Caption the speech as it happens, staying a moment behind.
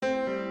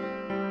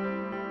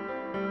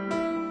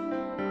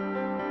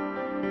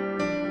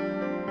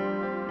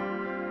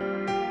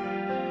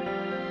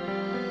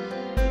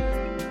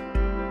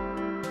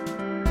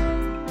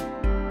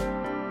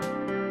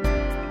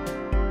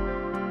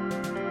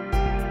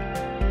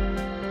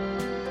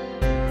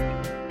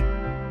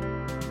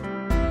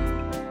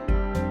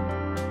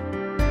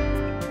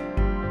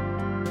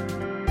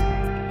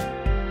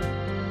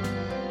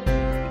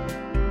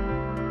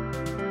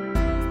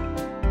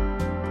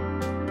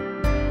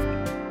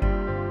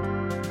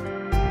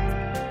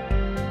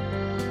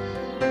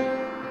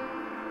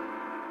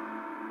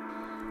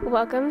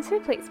Welcome to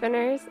Plate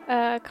Spinners,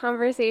 a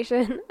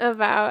conversation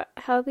about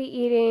healthy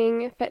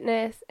eating,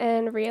 fitness,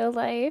 and real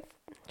life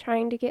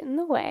trying to get in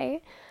the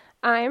way.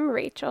 I'm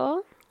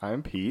Rachel.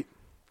 I'm Pete.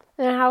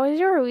 And how was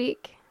your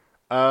week?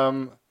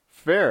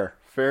 Fair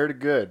to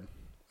good,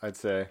 I'd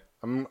say.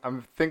 I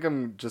think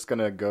I'm just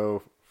gonna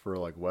go for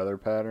like weather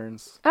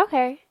patterns.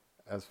 Okay.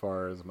 As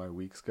far as my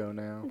weeks go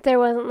now. There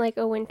wasn't like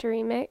a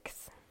wintry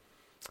mix?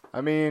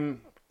 I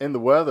mean, in the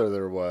weather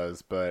there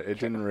was, but it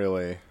didn't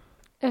really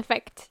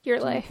affect your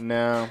life.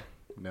 No,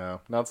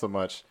 not so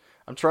much.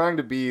 I'm trying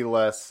to be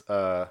less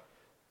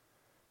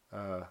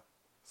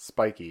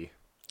spiky.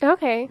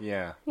 Okay.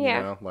 Yeah. Yeah.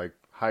 You know, like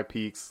high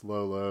peaks,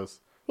 low lows.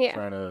 Yeah.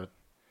 Trying to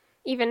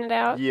even it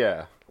out.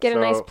 Yeah. Get a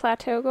nice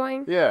plateau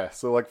going. Yeah,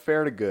 so like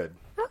fair to good.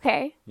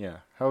 Okay. Yeah.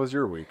 How was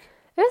your week?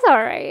 It was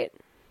all right.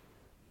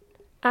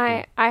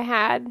 I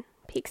had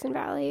peaks and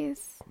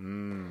valleys.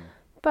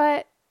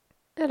 But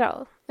it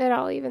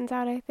all evens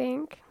out, I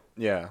think.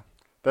 Yeah.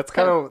 That's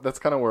kind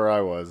of where I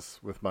was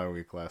with my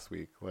week last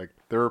week. Like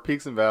there were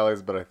peaks and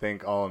valleys, but I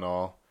think all in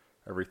all,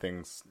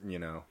 everything's, you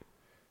know,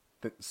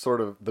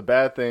 the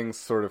bad things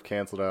sort of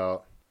canceled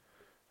out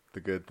the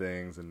good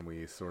things, and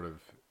we sort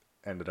of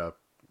ended up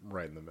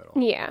right in the middle.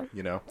 Yeah.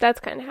 You know? That's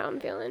kind of how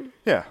I'm feeling.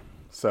 Yeah.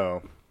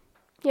 So.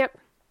 Yep.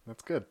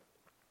 That's good.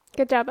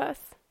 Good job, us.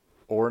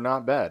 Or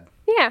not bad.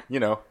 Yeah. You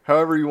know,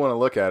 however you want to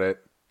look at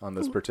it on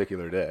this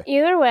particular day.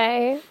 Either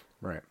way.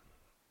 Right.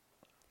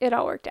 It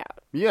all worked out.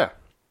 Yeah.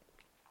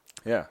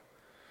 Yeah.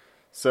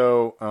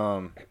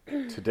 So,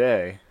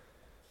 today,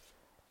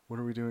 what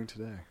are we doing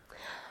today?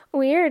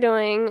 We are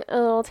doing a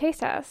little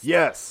taste test.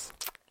 Yes.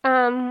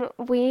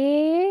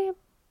 We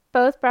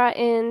both brought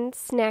in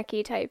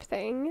snacky type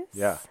things.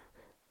 Yeah.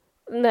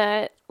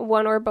 That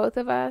one or both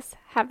of us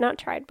have not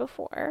tried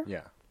before.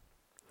 Yeah.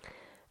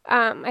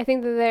 I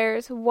think that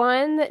there's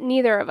one that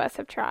neither of us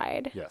have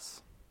tried.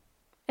 Yes.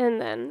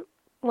 And then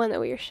one that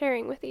we are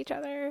sharing with each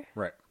other.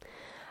 Right.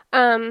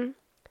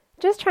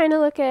 Just trying to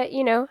look at,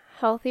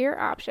 healthier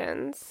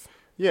options.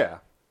 Yeah.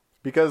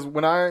 Because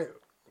when I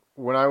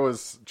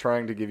was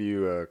trying to give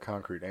you a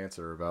concrete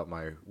answer about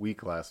my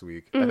week last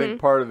week, I think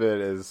part of it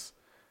is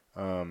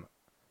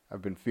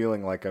I've been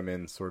feeling like I'm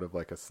in sort of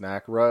like a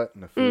snack rut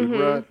and a food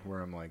rut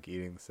where I'm like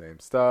eating the same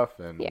stuff,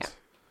 and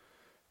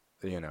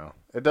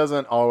it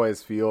doesn't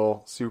always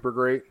feel super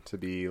great to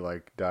be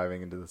like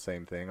diving into the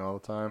same thing all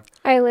the time.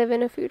 I live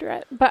in a food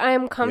rut, but I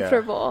am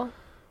comfortable. Yeah.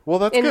 Well,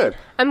 that's good.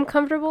 I'm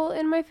comfortable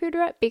in my food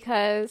rut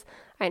because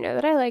I know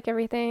that I like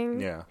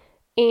everything. Yeah.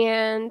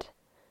 And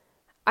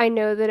I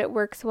know that it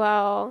works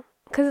well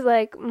because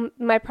like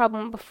my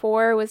problem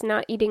before was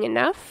not eating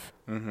enough.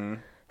 Mm-hmm.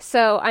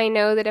 So I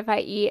know that if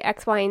I eat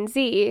X, Y, and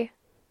Z,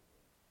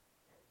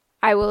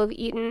 I will have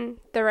eaten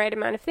the right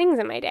amount of things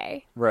in my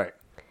day. Right.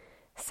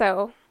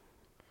 So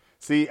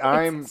see,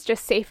 it's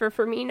just safer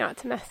for me not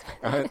to mess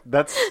with it.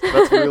 That's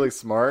really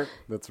smart.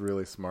 That's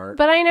really smart.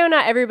 But I know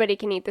not everybody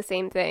can eat the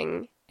same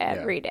thing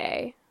every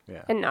day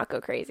and not go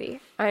crazy.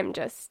 I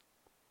just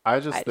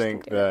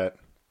think that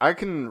I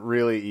can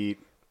really eat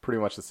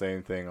pretty much the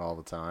same thing all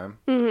the time.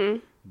 Mm-hmm.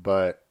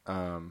 But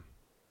I'm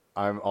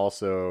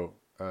also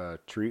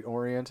treat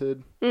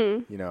oriented.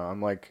 You know,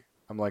 I'm like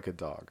a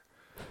dog.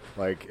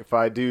 Like if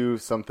I do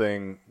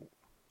something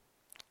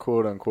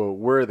quote unquote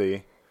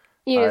worthy,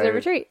 you deserve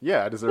a treat.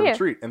 Yeah, I deserve a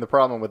treat. And the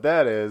problem with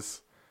that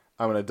is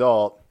I'm an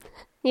adult.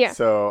 Yeah.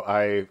 So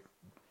I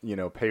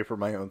pay for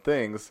my own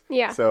things.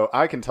 Yeah. So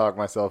I can talk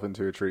myself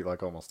into a treat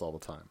like almost all the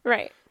time.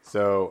 Right.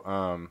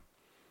 So,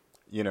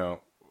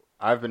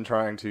 I've been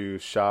trying to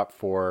shop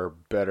for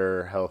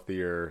better,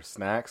 healthier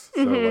snacks.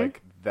 So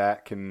like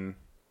that can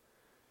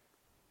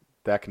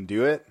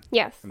do it.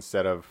 Yes.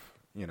 Instead of,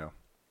 I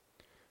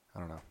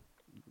don't know,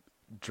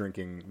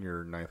 drinking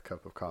your 9th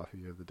cup of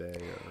coffee of the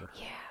day or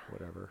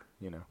whatever,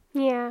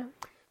 Yeah.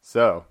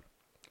 So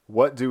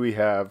what do we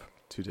have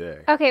today?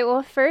 Okay,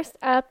 well, first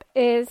up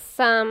is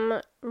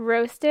some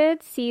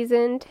roasted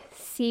seasoned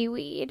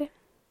seaweed.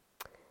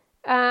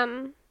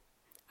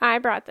 I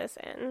brought this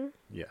in.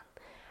 Yeah.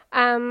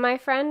 My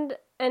friend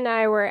and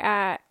I were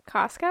at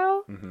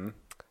Costco.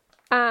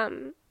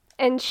 Mm-hmm.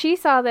 And she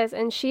saw this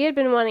and she had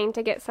been wanting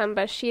to get some,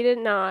 but she did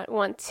not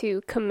want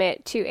to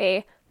commit to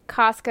a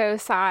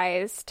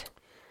Costco-sized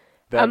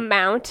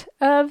amount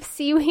of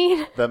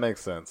seaweed. That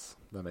makes sense.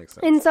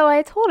 And so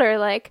I told her,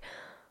 like,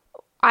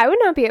 I would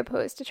not be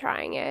opposed to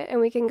trying it, and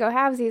we can go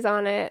halvesies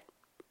on it.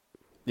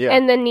 Yeah.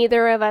 And then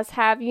neither of us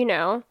have,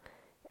 10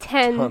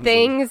 Tons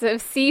things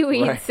of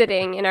seaweed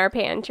sitting in our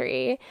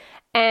pantry.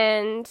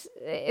 And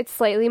it's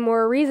slightly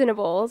more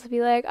reasonable to be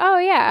like, oh,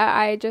 yeah,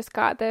 I just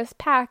got this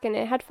pack, and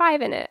it had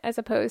 5 in it, as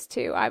opposed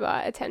to I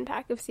bought a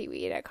 10-pack of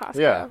seaweed at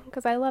Costco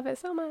because I love it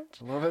so much.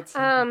 I love it so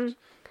much.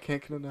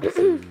 Can't get enough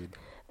seaweed.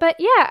 But,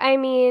 yeah, I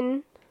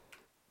mean,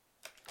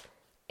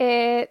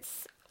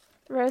 it's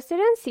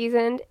roasted and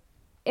seasoned.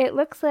 It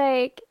looks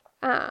like,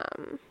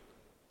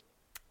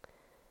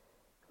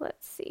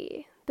 let's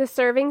see, the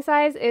serving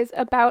size is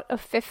about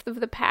 1/5 of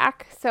the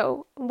pack,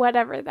 so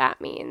whatever that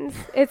means.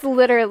 It's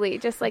literally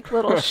just like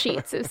little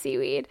sheets of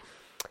seaweed.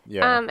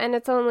 Yeah. And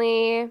it's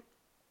only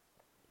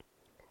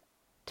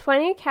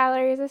 20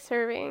 calories a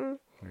serving.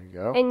 There you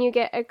go. And you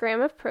get a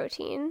gram of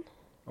protein.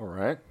 All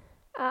right.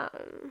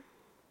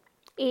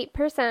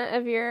 8%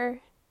 of your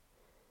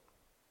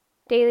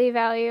daily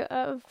value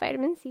of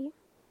vitamin C.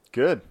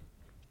 Good.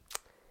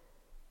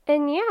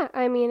 And yeah,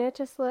 I mean, it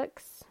just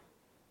looks...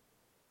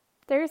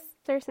 There's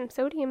some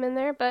sodium in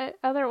there, but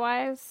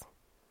otherwise,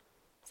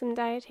 some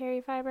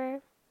dietary fiber.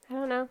 I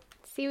don't know.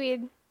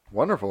 Seaweed.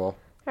 Wonderful.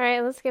 All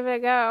right, let's give it a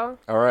go.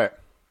 All right.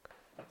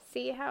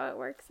 See how it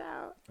works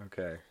out.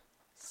 Okay.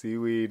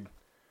 Seaweed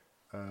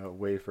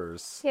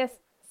wafers. Yes,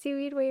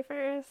 seaweed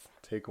wafers.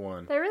 Take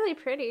one. They're really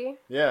pretty.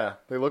 Yeah,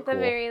 they look cool. At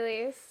the very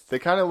least. They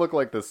kind of look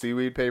like the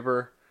seaweed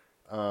paper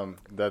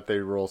that they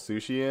roll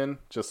sushi in,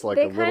 just like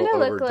they a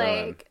little overdone. They kind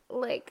of look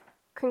like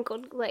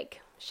crinkled,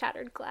 like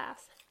shattered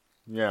glass.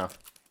 Yeah.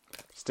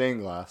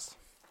 Stained glass.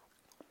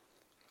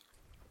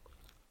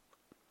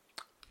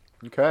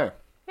 Okay.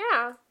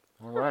 Yeah.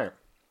 All right.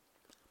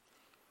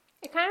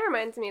 It kind of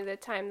reminds me of the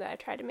time that I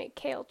tried to make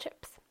kale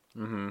chips.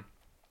 Mm-hmm.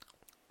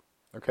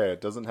 Okay,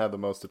 it doesn't have the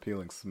most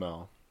appealing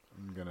smell.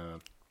 I'm gonna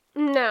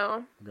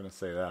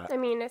say that. I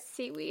mean, it's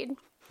seaweed.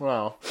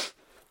 Well,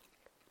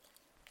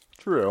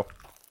 true.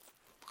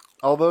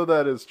 Although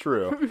that is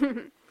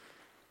true,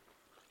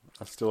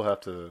 I still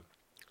have to...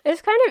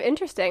 It's kind of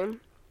interesting.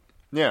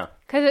 Yeah.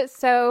 Because it's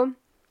so,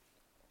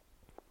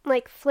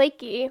 like,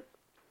 flaky.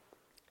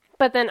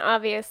 But then,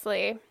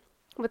 obviously,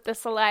 with the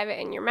saliva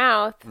in your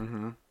mouth...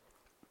 Mm-hmm.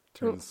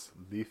 Turns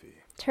leafy.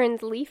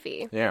 Turns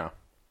leafy. Yeah.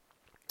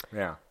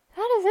 Yeah.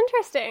 That is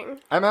interesting.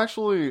 I'm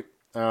actually...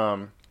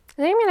 I think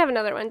I'm going to have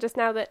another one just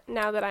now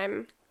that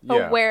I'm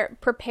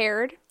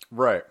prepared.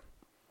 Right.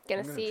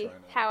 Gonna see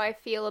how I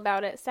feel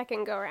about it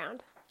second go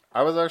around.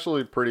 I was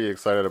actually pretty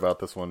excited about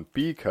this one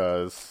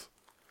because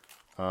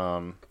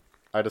I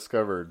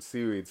discovered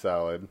seaweed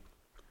salad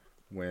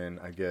when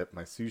I get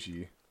my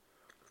sushi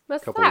a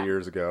couple of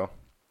years ago.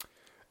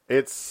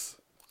 It's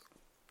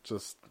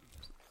just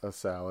a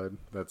salad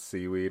that's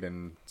seaweed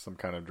and some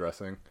kind of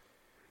dressing.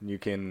 And you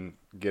can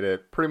get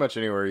it pretty much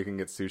anywhere you can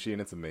get sushi,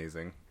 and it's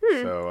amazing.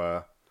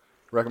 So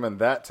recommend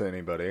that to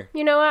anybody.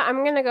 You know what?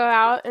 I'm gonna go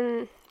out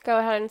and go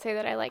ahead and say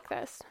that I like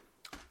this.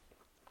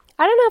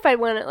 I don't know if I'd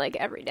want it like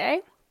every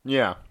day.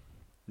 Yeah.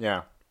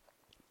 Yeah.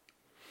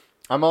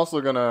 I'm also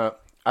gonna...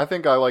 I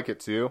think I like it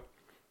too,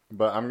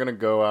 but I'm gonna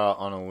go out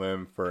on a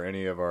limb for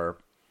any of our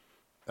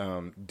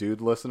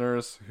dude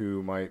listeners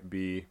who might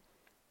be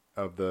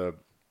of the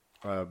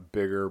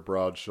bigger,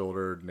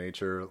 broad-shouldered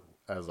nature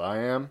as I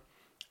am.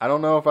 I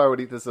don't know if I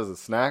would eat this as a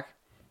snack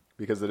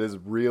because it is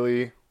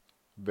really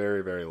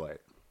very, very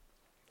light.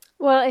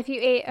 Well, if you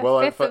ate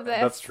a fifth of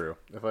this... That's true.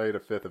 If I ate a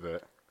fifth of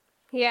it.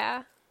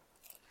 Yeah.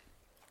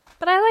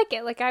 But I like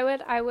it. Like, I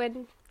would...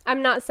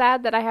 I'm not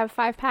sad that I have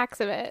 5 packs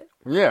of it.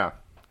 Yeah.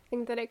 I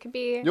think that it could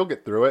be... You'll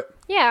get through it.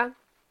 Yeah.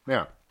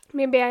 Yeah.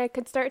 Maybe I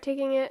could start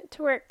taking it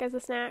to work as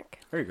a snack.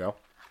 There you go.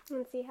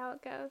 And see how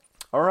it goes.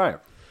 All right.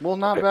 Well,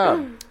 not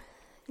bad.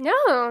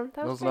 No,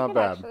 that was not good,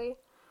 bad. Actually.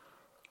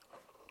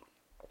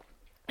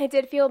 I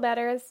did feel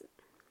better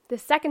the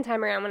second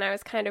time around when I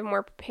was kind of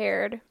more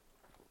prepared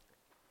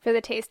for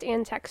the taste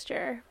and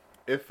texture.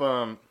 If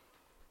I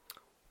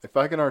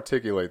can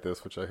articulate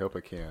this, which I hope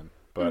I can,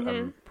 but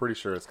I'm pretty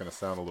sure it's going to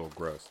sound a little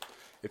gross.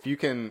 If you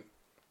can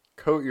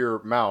coat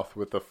your mouth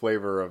with the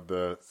flavor of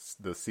the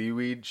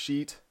seaweed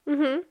sheet,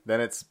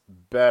 then it's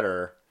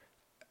better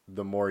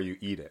the more you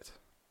eat it.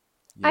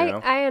 You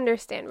know? I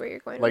understand where you're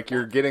going. Like with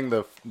you're that. getting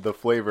the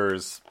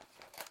flavors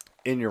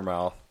in your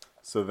mouth,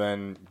 so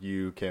then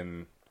you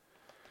can...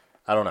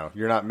 I don't know.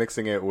 You're not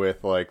mixing it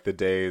with like the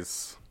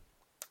day's,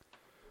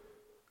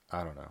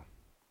 I don't know,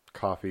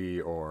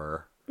 coffee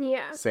or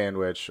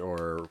sandwich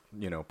or,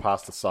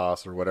 pasta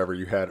sauce or whatever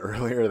you had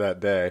earlier that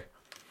day.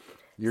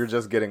 You're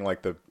just getting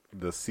like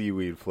the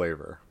seaweed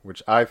flavor,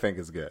 which I think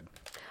is good.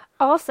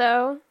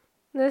 Also,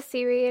 the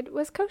seaweed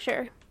was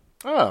kosher.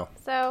 Oh.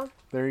 So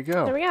there you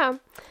go. There we go.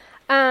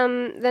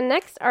 The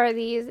next are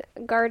these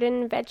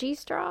garden veggie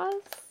straws,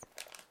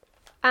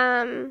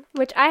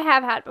 which I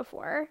have had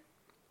before.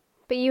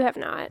 But you have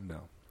not.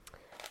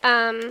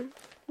 No.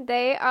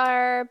 They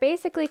are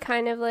basically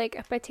kind of like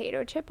a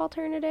potato chip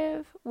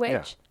alternative,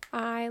 which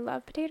I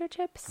love potato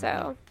chips,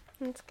 so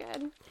that's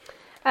good.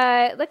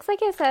 It looks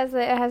like it says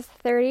that it has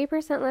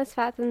 30% less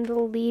fat than the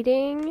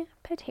leading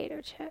potato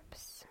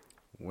chips.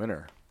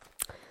 Winner.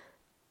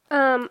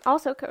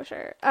 Also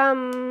kosher.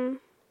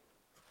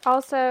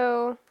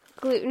 Also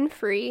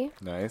gluten-free.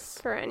 Nice.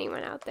 For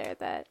anyone out there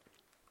that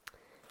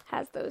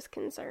has those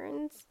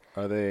concerns.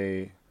 Are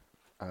they...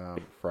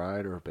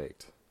 fried or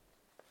baked?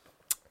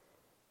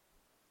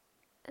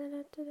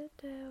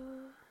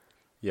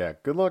 Yeah,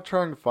 good luck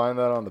trying to find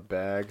that on the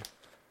bag.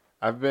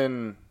 I've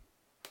been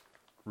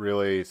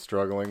really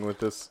struggling with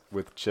this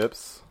with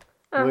chips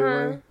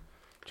lately.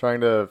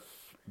 Trying to,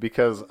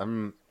 because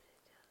I'm,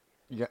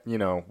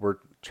 we're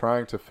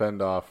trying to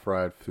fend off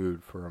fried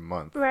food for a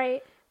month.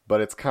 Right. But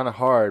it's kind of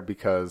hard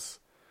because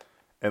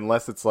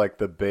unless it's like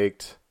the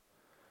baked,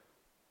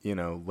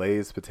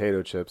 Lay's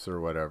potato chips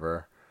or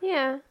whatever.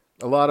 Yeah.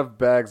 A lot of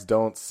bags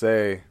don't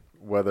say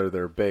whether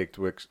they're baked,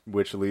 which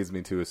leads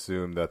me to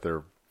assume that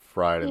they're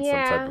fried in some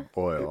type of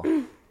oil,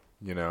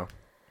 you know?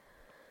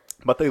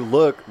 But they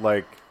look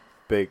like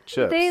baked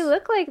chips. They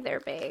look like they're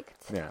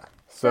baked. Yeah.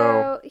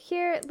 So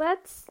here,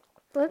 let's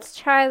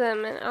try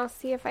them, and I'll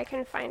see if I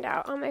can find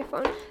out on my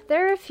phone.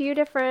 There are a few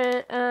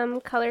different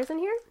colors in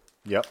here.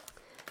 Yep.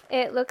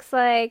 It looks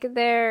like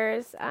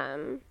there's,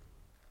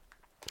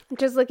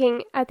 just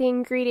looking at the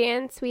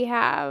ingredients, we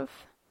have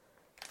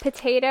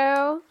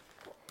potato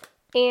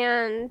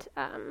and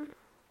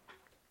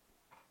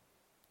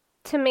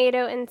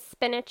tomato and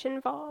spinach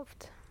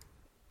involved.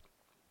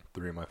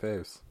 3 of my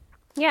faves.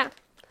 Yeah.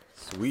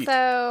 Sweet.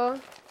 So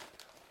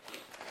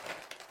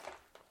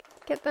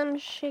get them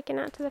shaken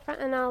out to the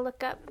front, and I'll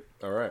look up.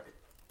 All right.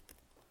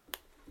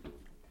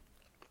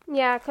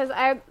 Yeah, because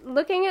I'm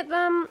looking at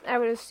them, I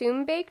would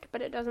assume baked,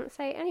 but it doesn't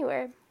say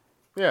anywhere.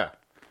 Yeah.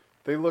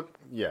 They look,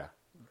 yeah.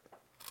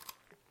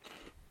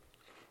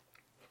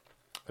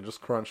 I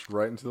just crunched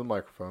right into the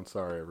microphone.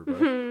 Sorry,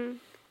 everybody.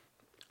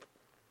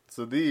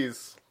 So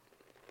these,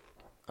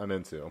 I'm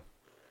into.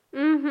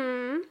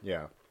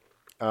 Yeah.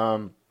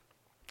 I'm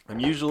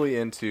usually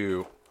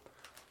into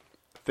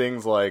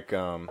things like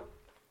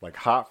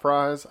hot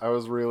fries. I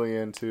was really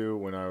into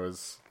when I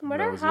was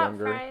What are hot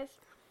younger. Fries?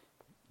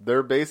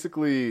 They're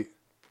basically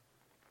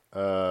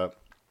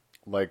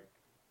like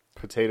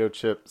potato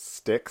chip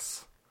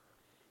sticks,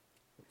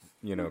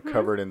 you know,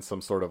 covered in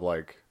some sort of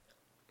like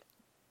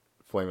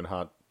Flamin'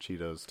 Hot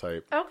Cheetos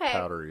type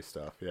powdery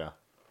stuff. Yeah.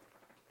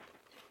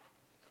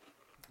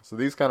 So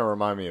these kind of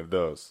remind me of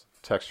those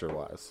texture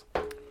wise.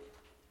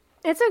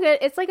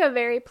 It's like a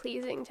very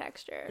pleasing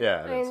texture.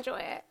 Yeah, I enjoy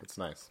it. It's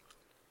nice.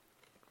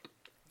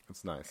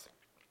 It's nice.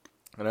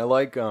 And I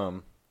like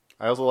I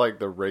also like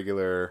the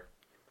regular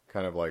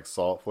kind of like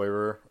salt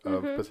flavor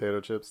of potato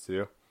chips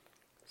too.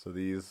 So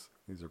these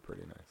are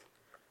pretty nice.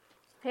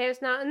 Hey,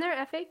 it's not in their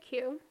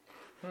FAQ.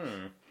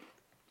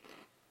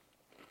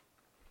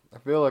 I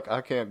feel like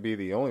I can't be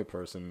the only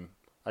person.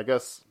 I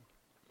guess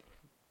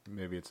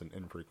maybe it's an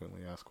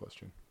infrequently asked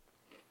question.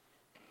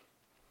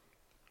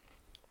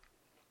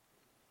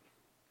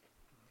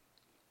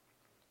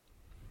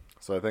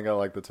 So I think I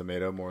like the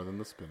tomato more than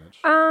the spinach.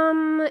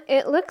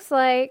 It looks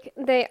like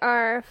they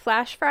are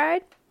flash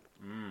fried,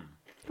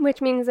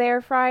 which means they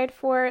are fried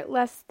for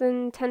less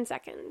than 10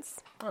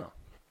 seconds. Oh.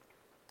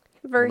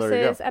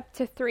 Versus up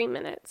to 3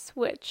 minutes,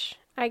 which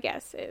I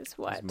guess is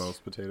what? Is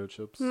most potato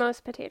chips?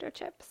 Most potato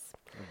chips.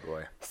 Oh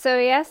boy. So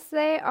yes,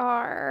 they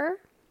are.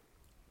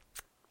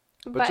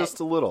 But just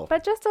a little.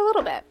 But just a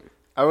little bit.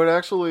 I would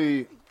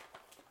actually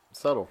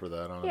settle for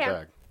that on a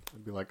bag.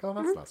 I'd be like, oh,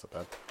 that's not so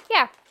bad.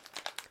 Yeah.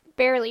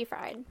 Barely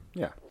fried.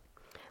 Yeah.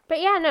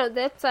 But yeah, no,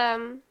 that's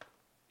a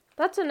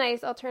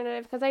nice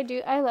alternative because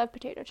I love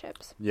potato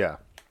chips. Yeah.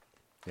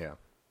 Yeah.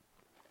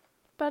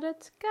 But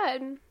it's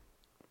good.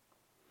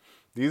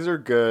 These are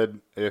good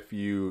if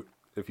you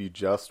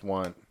just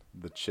want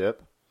the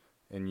chip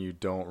and you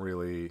don't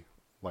really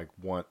like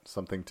want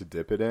something to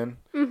dip it in.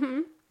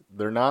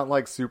 They're not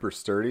like super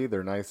sturdy.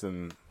 They're nice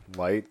and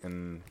light,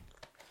 and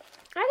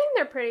I think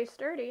they're pretty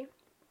sturdy.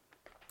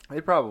 They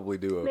probably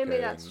do okay.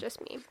 Maybe that's just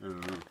me.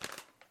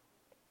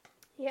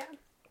 Yeah.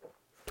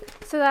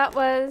 So that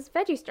was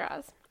veggie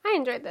straws. I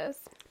enjoyed those.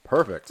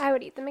 Perfect. I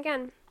would eat them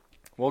again.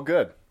 Well,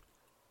 good.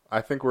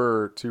 I think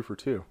we're 2 for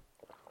 2.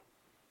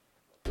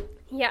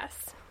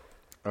 Yes.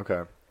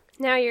 Okay.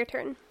 Now your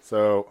turn.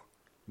 So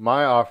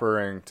my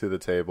offering to the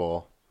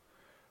table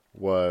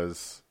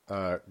was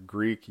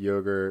Greek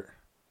yogurt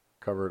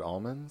covered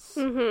almonds.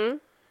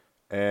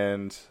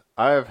 And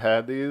I have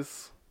had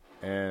these,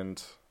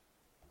 and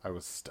I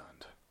was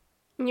stunned.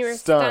 You were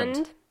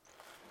stunned?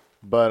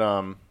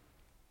 But,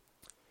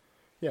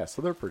 yeah,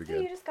 so they're pretty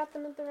good. You just got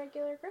them at the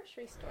regular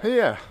grocery store.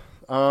 Yeah.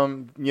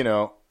 You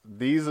know,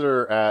 these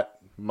are at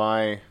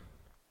my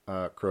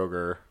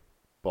Kroger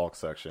bulk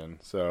section.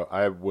 So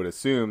I would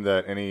assume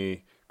that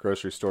any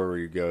grocery store where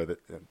you go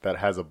that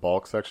has a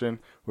bulk section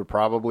would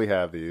probably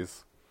have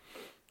these.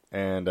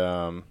 And,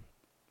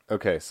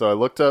 okay, so I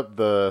looked up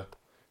the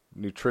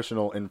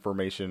nutritional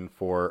information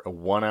for a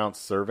 1 ounce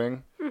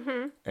serving.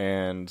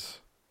 And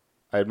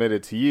I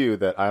admitted to you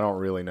that I don't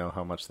really know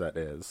how much that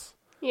is.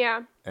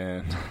 Yeah.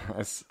 And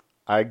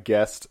I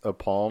guessed a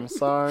palm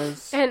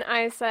size. And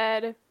I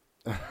said,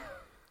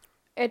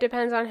 it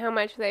depends on how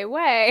much they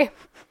weigh.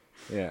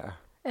 Yeah.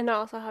 And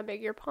also how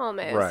big your palm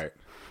is. Right.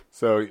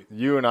 So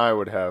you and I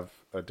would have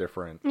a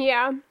different.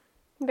 Yeah.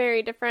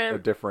 Very different. A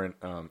different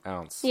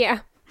ounce. Yeah.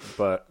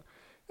 But,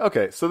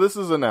 okay, so this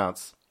is an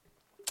ounce.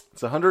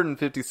 It's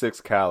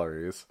 156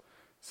 calories.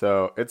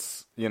 So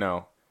it's, you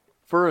know,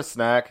 for a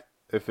snack,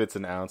 if it's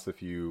an ounce,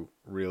 if you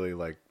really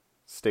like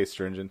stay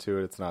stringent to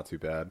it, it's not too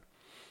bad.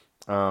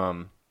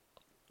 I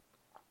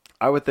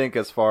would think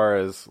as far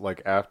as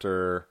like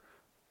after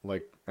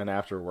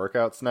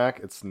workout snack,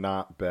 it's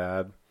not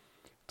bad.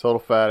 Total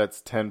fat,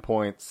 it's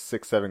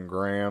 10.67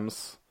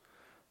 grams.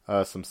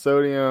 Some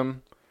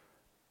sodium.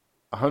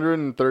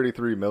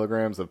 133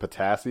 milligrams of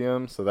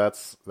potassium, so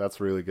that's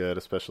really good,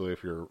 especially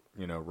if you're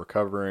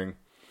recovering.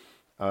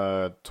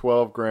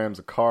 12 grams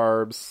of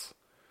carbs,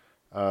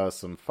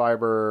 some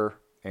fiber,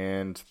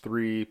 and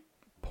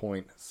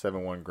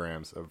 3.71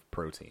 grams of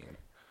protein.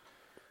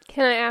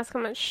 Can I ask how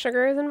much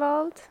sugar is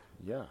involved?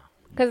 Yeah,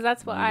 because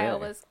that's what I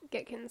always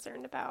get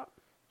concerned about.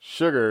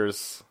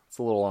 Sugars, it's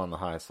a little on the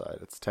high side.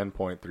 It's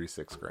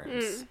 10.36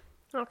 grams.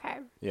 Okay.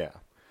 Yeah.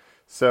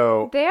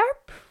 So they are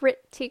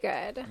pretty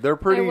good. They're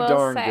pretty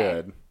darn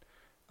good.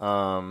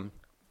 To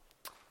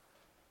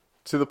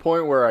the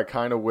point where I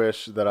kind of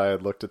wish that I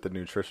had looked at the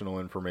nutritional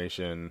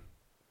information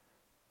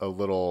a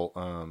little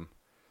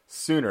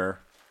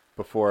sooner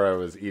before I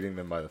was eating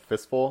them by the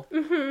fistful.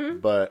 Mm-hmm.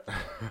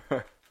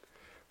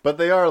 But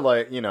they are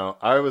like,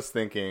 I was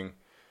thinking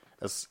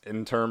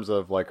in terms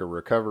of like a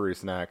recovery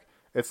snack,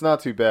 it's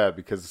not too bad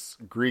because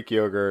Greek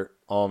yogurt,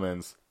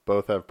 almonds,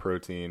 both have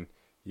protein.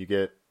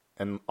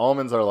 And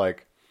almonds are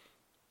like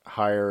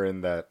higher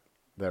in that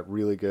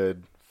really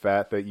good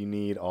fat that you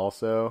need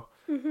also.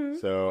 Mm-hmm.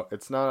 So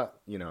it's not,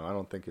 I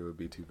don't think it would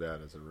be too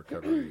bad as a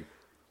recovery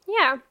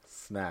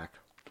snack.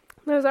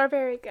 Those are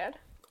very good.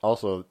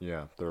 Also,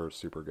 yeah, they're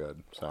super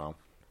good. So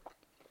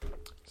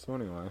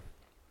anyway.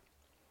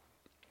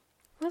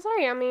 Those are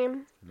yummy.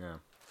 Yeah.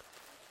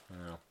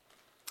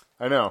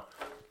 I know.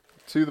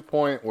 To the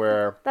point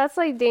where... That's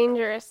like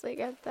dangerously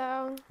good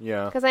though.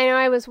 Yeah. Because I know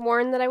I was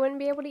warned that I wouldn't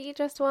be able to eat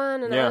just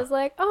one. And I was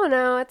like, oh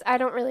no, I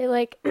don't really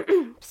like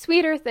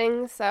sweeter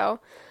things.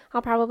 So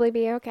I'll probably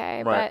be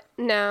okay. Right.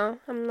 But no,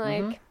 I'm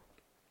like...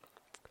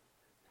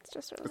 It's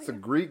just really It's a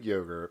Greek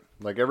yogurt.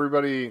 Like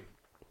everybody,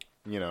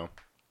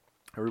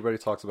 everybody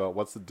talks about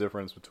what's the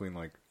difference between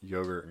like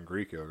yogurt and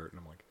Greek yogurt. And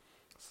I'm like,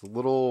 it's a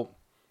little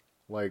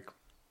like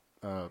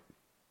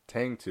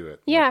tang to it.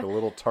 Yeah. Like the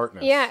little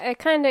tartness. Yeah, it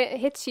kind of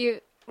hits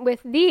you...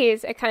 With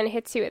these, it kind of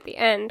hits you at the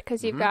end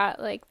because you've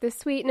got like the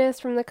sweetness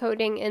from the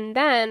coating, and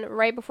then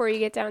right before you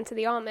get down to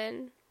the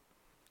almond,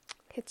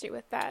 hits you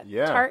with that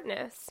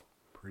tartness.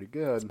 Pretty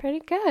good. It's pretty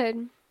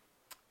good.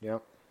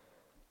 Yep.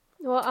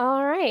 Well,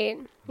 all right.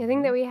 I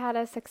think that we had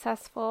a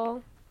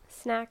successful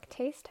snack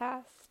taste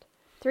test.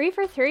 3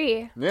 for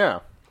 3. Yeah.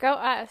 Go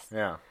us.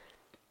 Yeah. I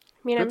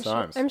mean,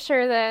 I'm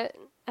sure that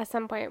at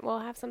some point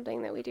we'll have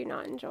something that we do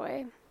not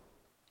enjoy,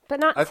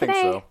 but not today. I think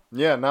so.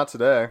 Yeah, not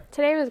today.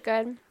 Today was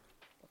good.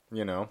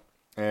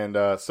 And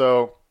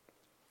so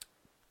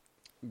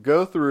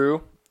go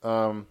through.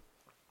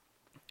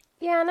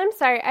 Yeah, and I'm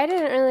sorry, I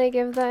didn't really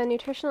give the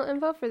nutritional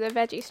info for the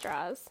veggie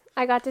straws.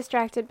 I got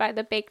distracted by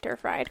the baked or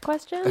fried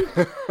question.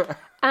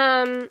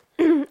 I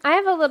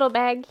have a little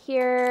bag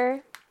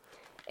here.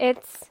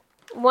 It's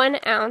 1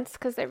 ounce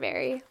because they're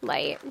very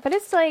light, but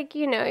it's like,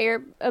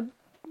 you're a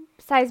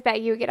size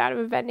bag you would get out of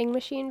a vending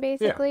machine,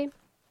 basically. Yeah.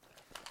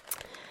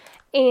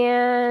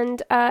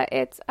 And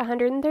it's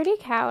 130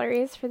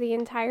 calories for the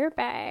entire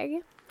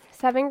bag,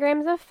 7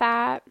 grams of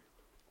fat,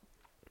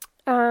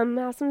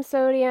 has some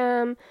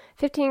sodium,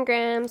 15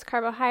 grams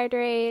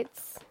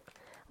carbohydrates,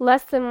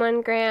 less than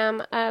 1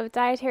 gram of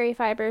dietary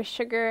fiber,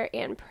 sugar,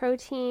 and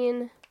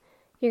protein.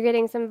 You're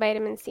getting some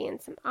vitamin C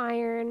and some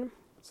iron.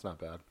 It's not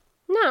bad.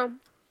 No.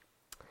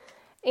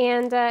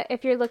 And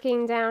if you're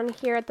looking down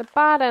here at the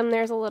bottom,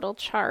 there's a little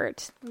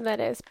chart that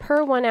is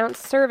per 1 ounce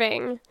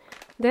serving.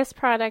 This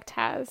product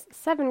has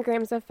 7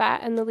 grams of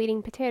fat, and the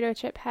leading potato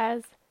chip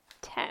has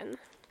 10.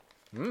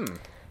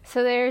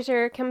 So there's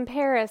your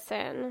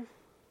comparison.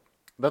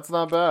 That's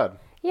not bad.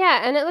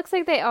 Yeah, and it looks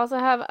like they also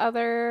have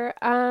other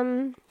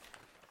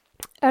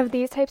of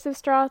these types of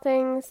straw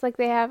things. Like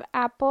they have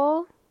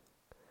apple.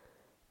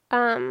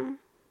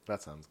 That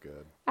sounds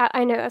good.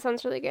 I know, that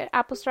sounds really good.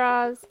 Apple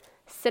straws,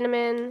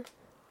 cinnamon,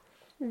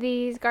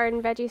 these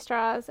garden veggie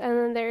straws, and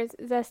then there's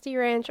zesty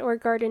ranch or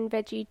garden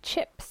veggie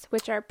chips,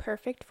 which are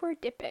perfect for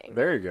dipping.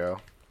 There you go.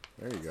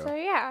 So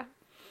yeah.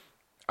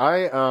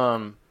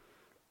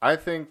 I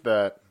think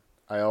that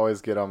I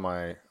always get on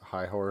my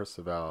high horse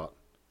about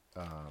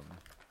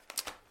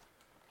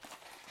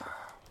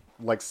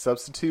like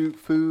substitute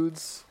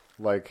foods,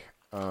 like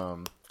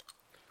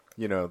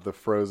the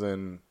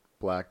frozen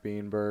black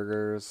bean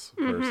burgers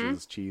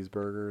versus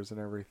cheeseburgers and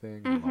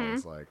everything. I'm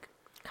always like,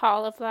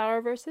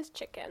 cauliflower versus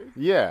chicken.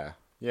 Yeah.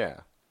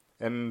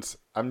 And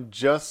I'm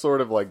just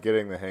sort of like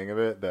getting the hang of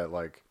it that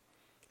like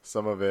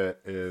some of the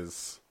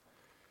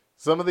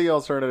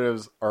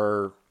alternatives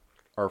are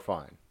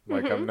fine.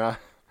 Like I'm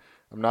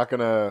not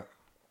gonna,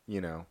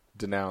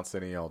 denounce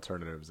any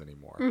alternatives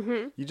anymore.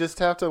 You just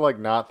have to like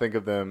not think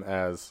of them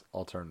as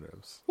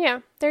alternatives. Yeah,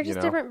 they're just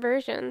different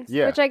versions.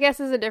 Yeah. Which I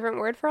guess is a different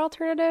word for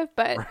alternative,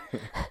 but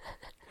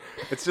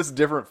it's just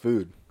different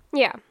food.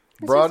 Yeah.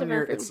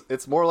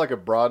 It's more like a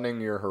broadening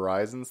your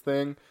horizons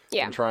thing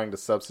than trying to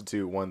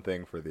substitute one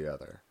thing for the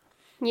other.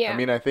 Yeah. I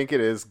mean, I think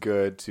it is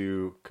good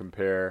to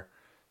compare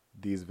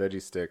these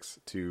veggie sticks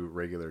to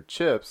regular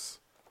chips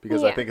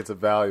because I think it's a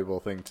valuable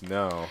thing to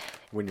know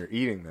when you're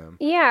eating them.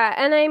 Yeah,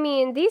 and I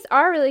mean, these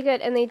are really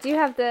good, and they do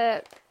have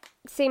the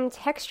same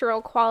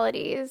textural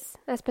qualities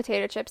as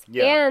potato chips.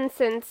 Yeah. And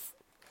since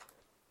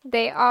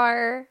they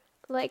are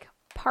like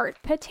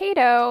part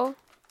potato,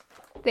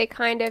 they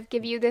kind of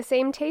give you the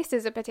same taste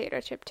as a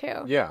potato chip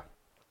too. Yeah.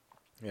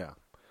 Yeah.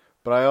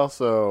 But I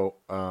also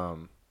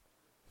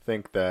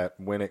think that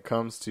when it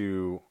comes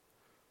to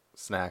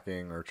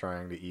snacking or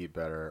trying to eat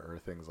better or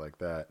things like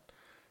that,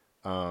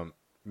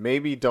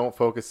 maybe don't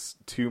focus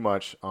too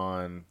much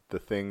on the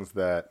things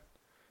that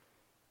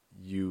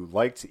you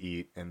like to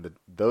eat and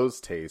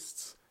those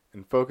tastes,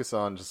 and focus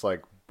on just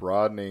like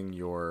broadening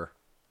your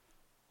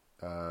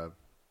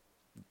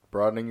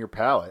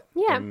palate.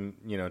 Yeah.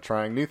 And,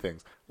 trying new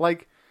things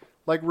like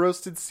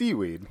roasted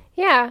seaweed.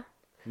 Yeah.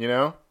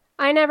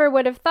 I never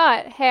would have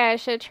thought, hey, I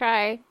should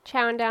try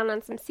chowing down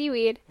on some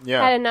seaweed.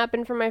 Yeah. Had it not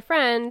been for my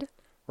friend.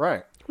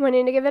 Right.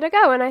 Wanting to give it a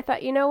go. And I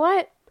thought, you know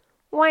what?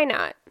 Why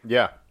not?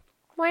 Yeah.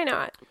 Why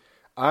not?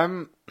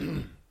 I'm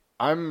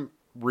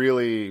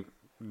really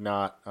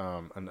not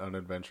an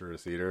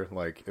unadventurous eater.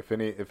 Like if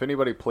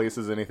anybody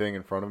places anything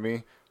in front of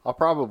me, I'll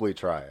probably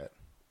try it.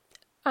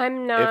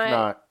 I'm not. If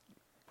not,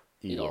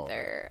 eat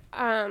either.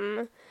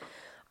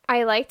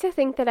 I like to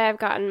think that I've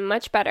gotten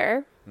much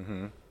better.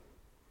 Mm-hmm.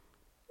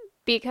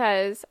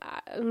 Because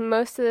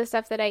most of the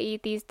stuff that I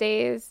eat these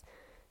days,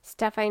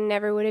 stuff I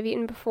never would have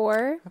eaten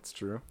before. That's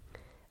true.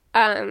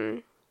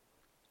 So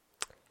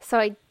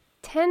I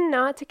tend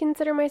not to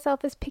consider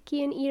myself as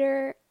picky an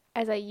eater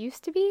as I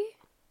used to be.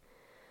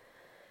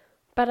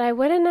 But I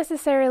wouldn't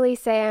necessarily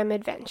say I'm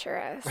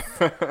adventurous.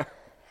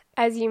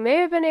 As you may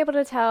have been able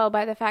to tell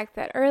by the fact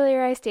that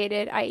earlier I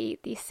stated I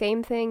eat the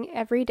same thing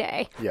every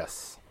day.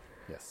 Yes.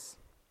 Yes.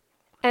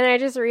 And I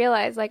just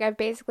realized, like, I've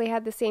basically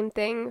had the same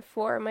thing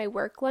for my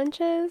work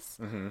lunches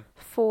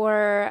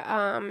for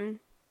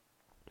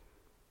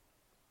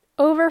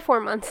over 4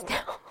 months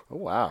now. Oh,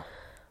 wow.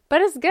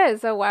 But it's good,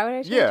 so why would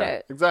I change it?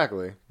 Yeah,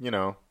 exactly.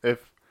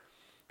 If...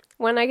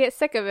 When I get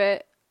sick of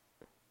it,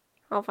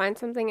 I'll find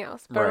something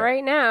else. But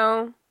right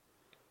now...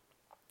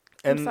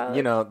 And,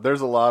 there's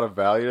a lot of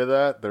value to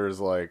that. There's,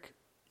 like,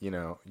 you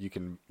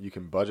can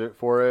budget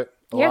for it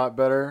a lot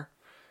better.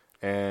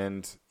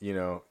 And,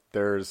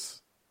 there's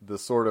the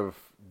sort of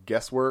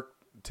guesswork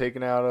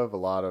taken out of a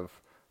lot of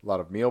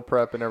meal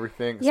prep and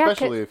everything,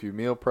 especially if you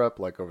meal prep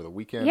like over the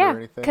weekend or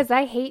anything. Because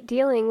I hate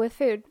dealing with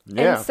food.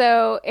 Yeah. And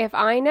so if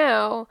I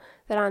know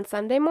that on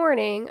Sunday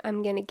morning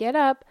I'm going to get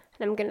up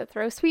and I'm going to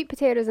throw sweet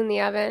potatoes in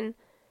the oven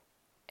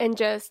and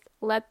just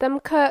let them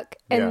cook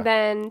and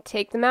then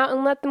take them out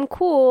and let them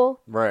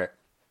cool. Right.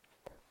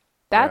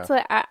 That's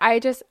what I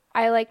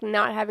like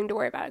not having to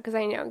worry about it because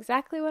I know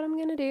exactly what I'm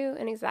going to do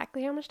and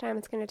exactly how much time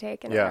it's going to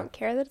take. And I don't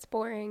care that it's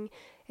boring.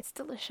 It's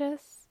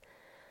delicious.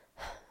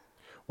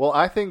 Well,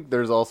 I think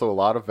there's also a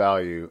lot of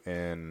value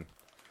in,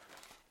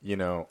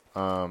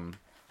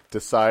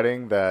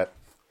 deciding that,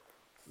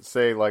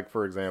 say, like,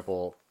 for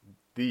example,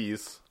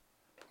 these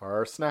are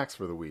our snacks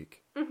for the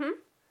week. Mm-hmm.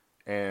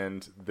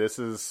 And this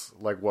is,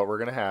 like, what we're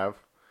going to have.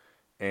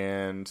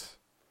 And,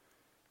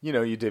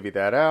 you divvy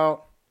that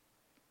out.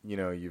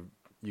 You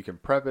can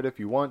prep it if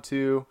you want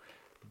to.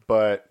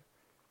 But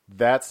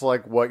that's,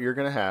 like, what you're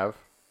going to have.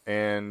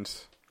 And...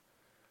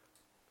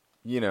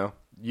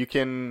 you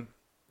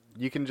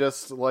can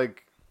just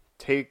like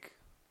take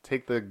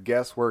the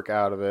guesswork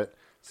out of it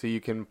so you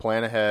can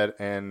plan ahead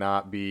and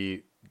not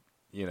be,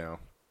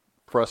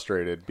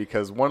 frustrated,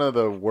 because one of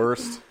the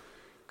worst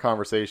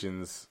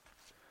conversations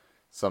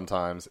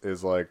sometimes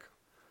is like,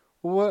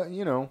 what are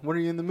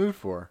you in the mood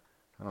for?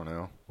 I don't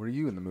know. What are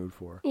you in the mood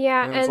for?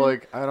 Yeah. And it's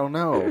like, I don't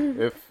know.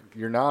 If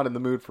you're not in the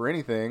mood for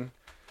anything,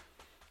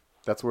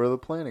 that's where the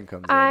planning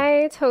comes in.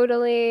 I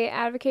totally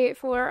advocate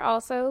for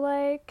also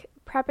like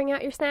prepping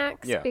out your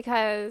snacks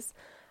because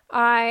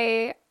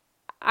I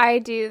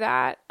do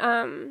that.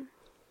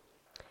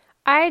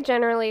 I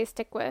generally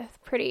stick with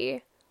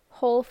pretty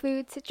whole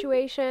food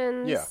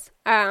situations.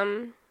 Yeah.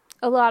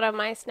 A lot of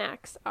my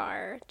snacks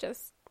are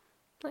just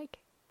like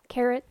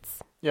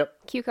carrots,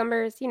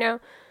 cucumbers,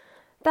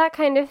 that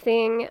kind of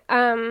thing.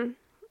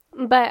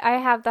 But I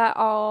have that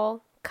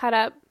all cut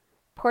up,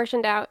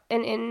 portioned out,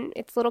 and in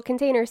its little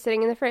containers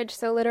sitting in the fridge.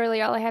 So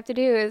literally all I have to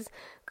do is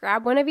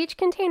grab one of each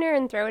container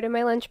and throw it in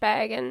my lunch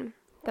bag, and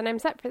then I'm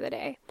set for the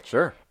day.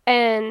 Sure.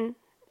 And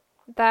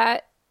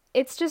that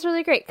it's just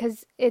really great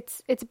because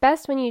it's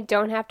best when you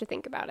don't have to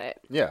think about it.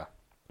 Yeah.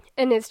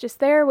 And it's just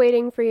there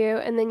waiting for you,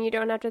 and then you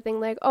don't have to think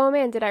like, oh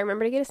man, did I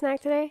remember to get a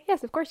snack today?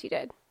 Yes, of course you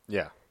did.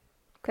 Yeah.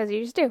 Because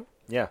you just do.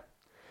 Yeah.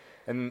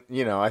 And,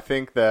 I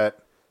think that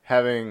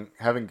having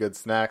good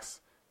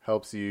snacks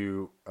helps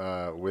you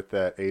with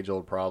that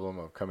age-old problem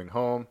of coming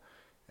home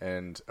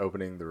and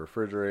opening the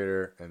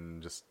refrigerator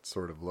and just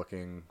sort of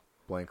looking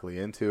blankly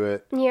into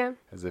it. Yeah.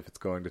 As if it's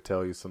going to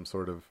tell you some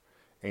sort of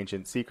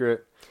ancient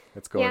secret.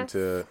 It's going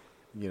to,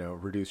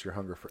 reduce your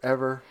hunger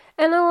forever.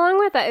 And along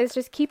with that is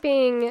just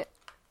keeping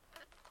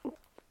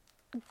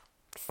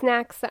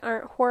snacks that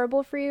aren't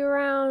horrible for you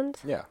around.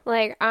 Yeah.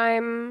 Like,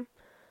 I'm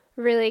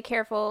really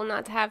careful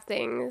not to have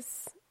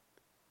things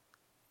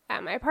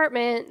at my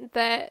apartment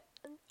that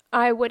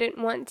I wouldn't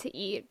want to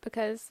eat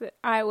because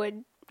I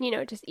would,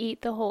 just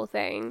eat the whole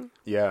thing.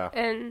 Yeah.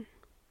 And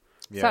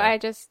so I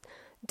just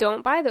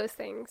don't buy those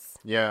things.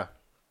 Yeah.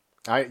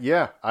 I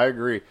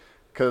agree.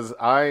 Because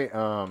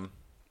I'm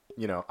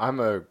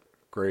a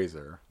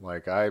grazer.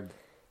 Like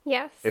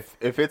Yes.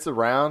 If it's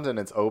around and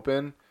it's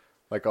open,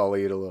 like I'll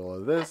eat a little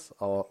of this.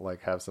 I'll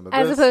like have some of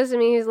as this. Opposed to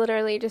me who's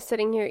literally just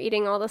sitting here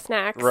eating all the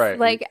snacks. Right.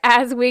 Like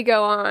as we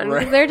go on.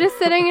 Right. They're just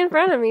sitting in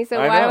front of me. So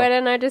why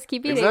wouldn't I just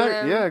keep eating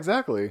them? Yeah,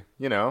 exactly.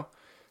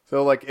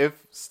 So like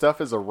if stuff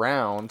is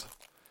around,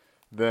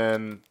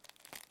 then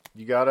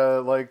you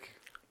gotta like,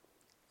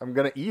 I'm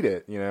gonna eat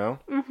it,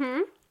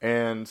 Mm-hmm.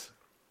 And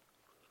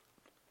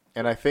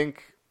I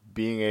think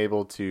being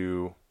able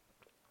to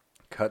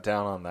cut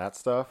down on that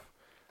stuff,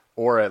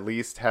 or at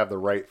least have the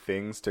right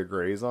things to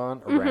graze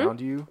on around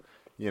you,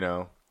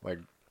 like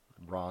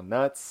raw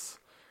nuts,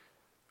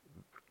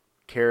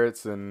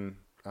 carrots, and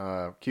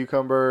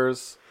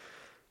cucumbers.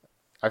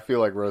 I feel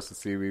like roasted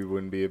seaweed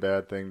wouldn't be a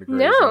bad thing to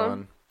graze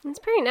on. It's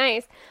pretty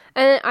nice.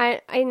 And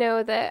I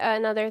know that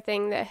another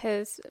thing that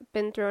has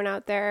been thrown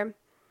out there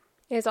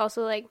is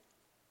also like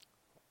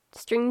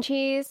string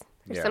cheese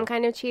or some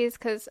kind of cheese.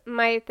 Because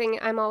my thing,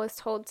 I'm always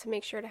told to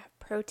make sure to have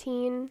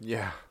protein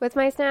with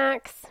my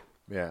snacks.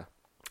 Yeah.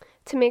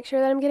 To make sure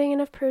that I'm getting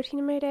enough protein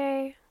in my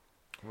day.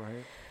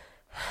 Right.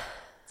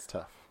 It's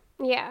tough.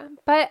 Yeah.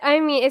 But I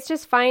mean, it's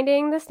just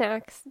finding the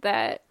snacks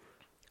that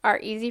are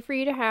easy for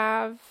you to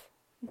have,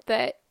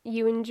 that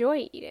you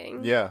enjoy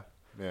eating. Yeah.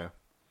 Yeah.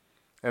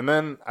 And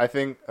then I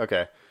think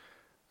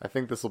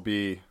this will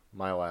be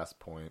my last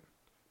point,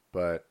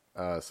 but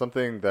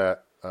something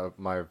that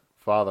my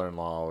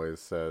father-in-law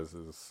always says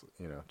is,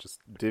 just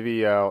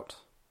divvy out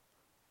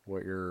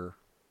what you're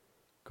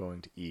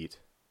going to eat.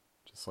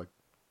 Just like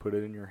put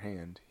it in your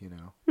hand,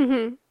 Mm-hmm.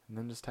 and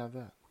then just have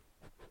that,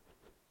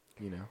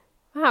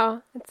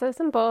 Wow, it's so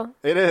simple.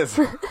 It is.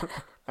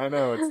 I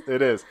know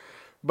it is.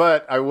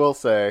 But I will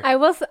say,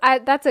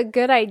 that's a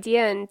good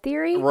idea in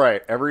theory.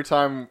 Right. Every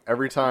time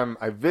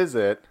I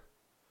visit,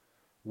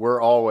 we're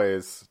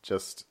always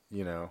just,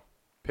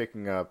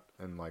 picking up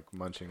and like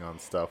munching on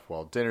stuff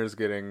while dinner's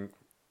getting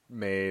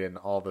made and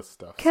all this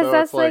stuff. Because so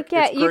that's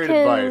it's great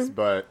advice,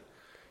 but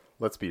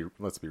let's be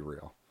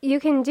real. You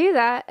can do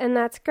that, and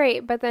that's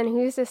great. But then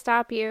who's to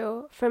stop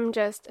you from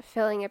just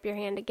filling up your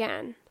hand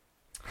again?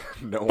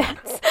 No one.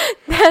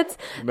 That's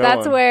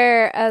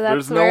where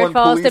it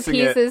falls to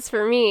pieces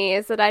for me.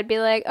 Is that I'd be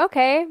like,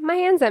 okay, my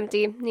hand's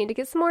empty. Need to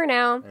get some more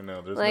now. I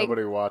know. There's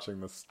nobody watching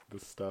this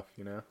stuff.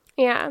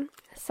 Yeah.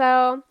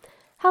 So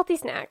healthy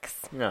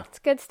snacks. Yeah. It's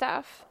good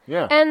stuff.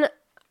 Yeah. And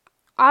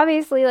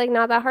obviously, like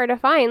not that hard to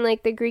find.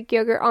 Like the Greek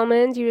yogurt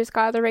almonds, you just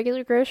got at the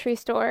regular grocery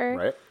store.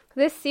 Right.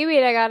 This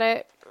seaweed I got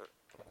at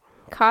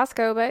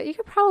Costco, but you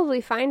could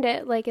probably find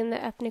it like in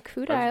the ethnic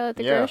food aisle at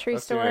the grocery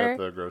store. I've seen it at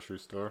the grocery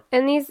store.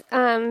 And these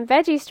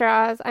veggie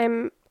straws,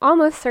 I'm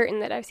almost certain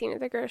that I've seen at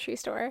the grocery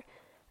store.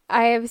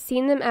 I have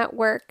seen them at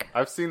work.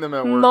 I've seen them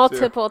at work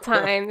multiple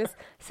times.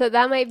 So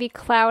that might be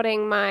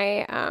clouding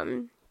my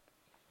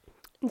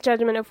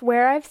judgment of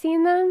where I've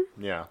seen them.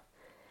 Yeah.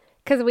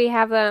 Because we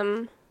have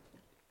them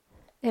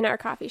in our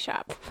coffee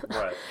shop.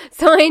 Right.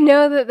 So I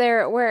know that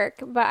they're at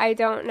work, but I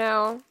don't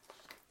know.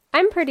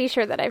 I'm pretty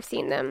sure that I've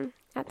seen them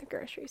at the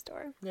grocery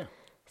store. Yeah.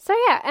 So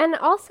yeah, and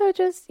also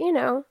just,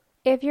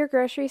 if your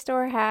grocery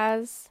store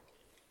has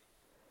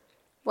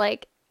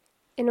like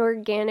an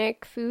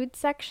organic food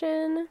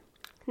section,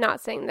 not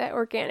saying that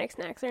organic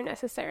snacks are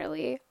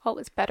necessarily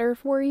always better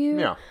for you.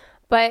 Yeah.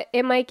 But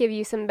it might give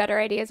you some better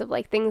ideas of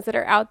like things that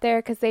are out there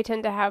because they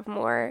tend to have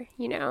more,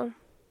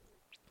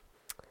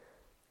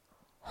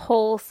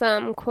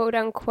 wholesome, quote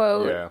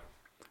unquote. Yeah.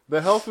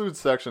 The health food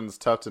section's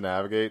tough to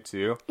navigate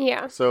too.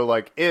 Yeah. So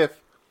like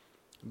if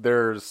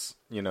there's,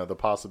 the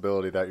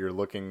possibility that you're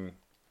looking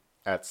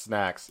at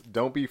snacks,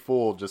 don't be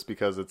fooled just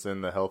because it's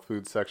in the health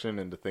food section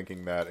into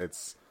thinking that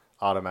it's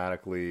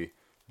automatically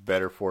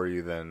better for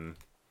you than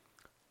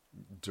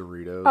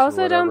Doritos.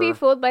 Also, don't be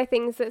fooled by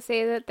things that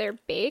say that they're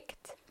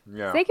baked.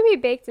 Yeah. They can be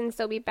baked and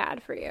still be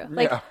bad for you.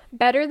 Like,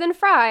 better than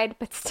fried,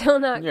 but still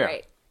not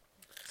great.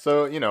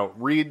 So,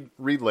 read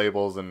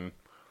labels, and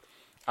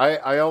I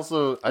just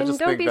don't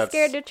think be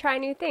scared to try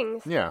new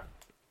things. Yeah.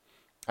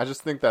 I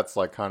just think that's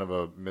like kind of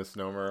a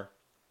misnomer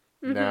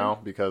now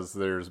because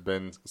there's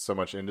been so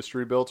much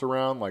industry built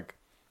around like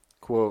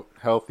quote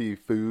healthy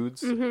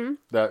foods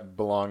that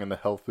belong in the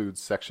health food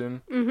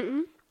section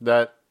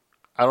that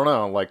I don't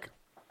know, like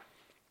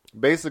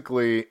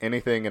basically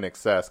anything in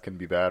excess can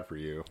be bad for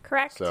you.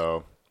 Correct.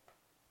 So,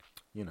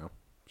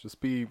 just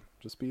be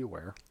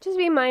aware. Just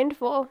be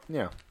mindful.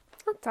 Yeah.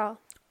 That's all.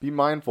 Be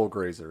mindful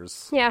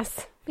grazers.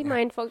 Yes. Be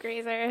mindful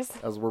grazers.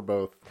 As we're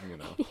both,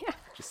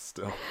 just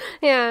still.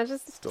 Yeah,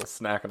 just still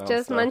snacking on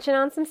just stuff. munching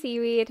on some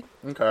seaweed.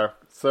 Okay.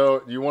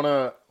 So, you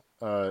want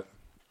to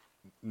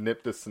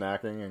nip to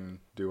snacking and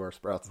do our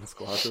sprouts and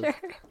squashes? Sure.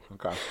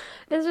 Okay.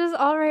 It's just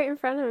all right in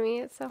front of me.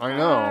 It's so hard. I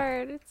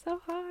know. It's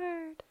so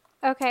hard.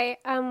 Okay.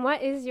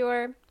 What is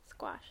your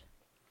squash?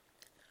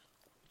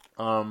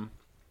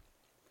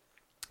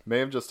 May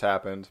have just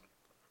happened.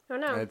 Oh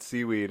no. I had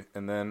seaweed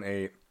and then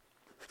ate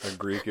a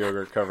Greek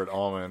yogurt covered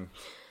almond.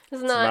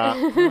 It's not.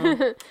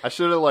 I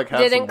should have had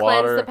didn't some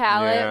water. Cleanse the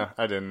palate. Yeah,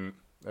 I didn't.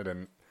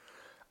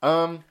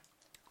 I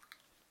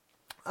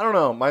don't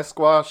know. My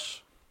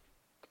squash.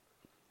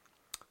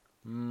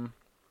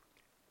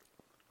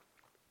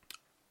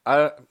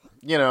 I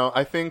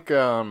think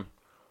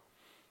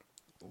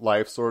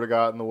life sort of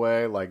got in the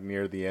way, like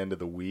near the end of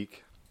the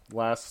week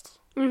last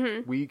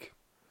week,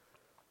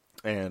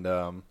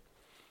 and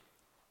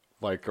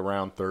like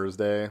around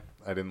Thursday,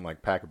 I didn't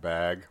like pack a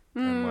bag,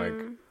 and like,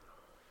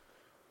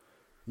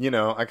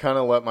 I kind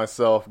of let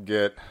myself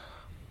get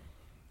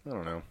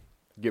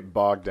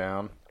bogged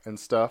down and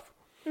stuff,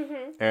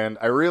 and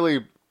I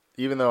really.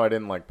 Even though I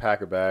didn't like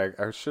pack a bag,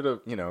 I should have,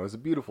 it was a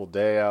beautiful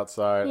day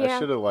outside. Yeah. I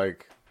should have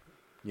like,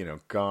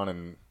 gone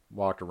and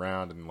walked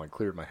around and like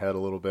cleared my head a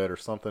little bit or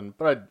something.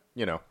 But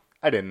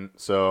I didn't.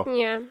 So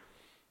yeah,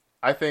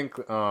 I think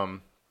I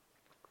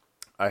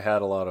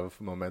had a lot of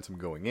momentum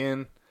going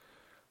in,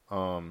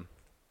 and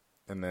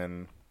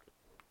then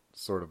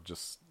sort of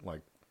just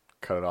like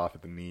cut it off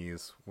at the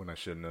knees when I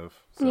shouldn't have.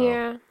 So,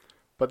 yeah.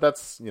 But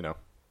that's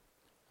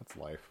that's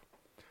life.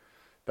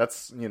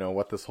 That's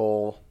what this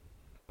whole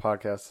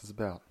podcast is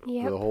about.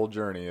 Yep. The whole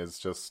journey is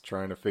just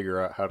trying to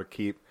figure out how to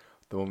keep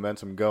the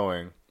momentum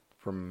going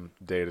from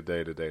day to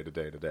day to day to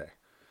day to day,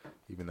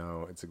 even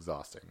though it's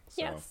exhausting.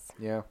 So, yes.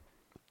 Yeah,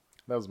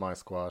 that was my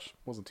squash.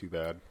 Wasn't too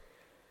bad.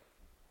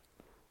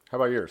 How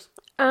about yours?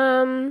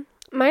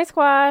 My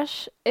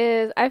squash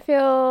is, I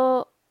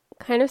feel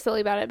kind of silly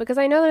about it because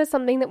I know that it's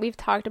something that we've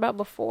talked about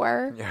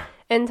before. Yeah.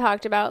 And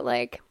talked about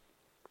like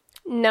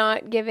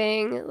not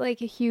giving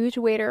like a huge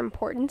weight or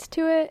importance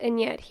to it,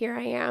 and yet here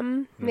I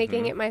am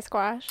making it my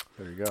squash.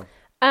 There you go.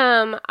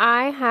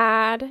 I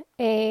had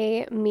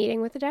a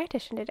meeting with a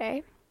dietitian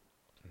today,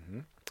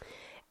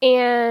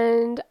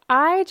 and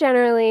I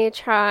generally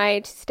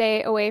try to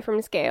stay away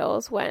from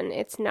scales when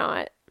it's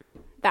not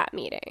that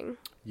meeting.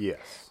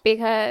 Yes.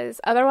 Because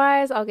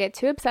otherwise I'll get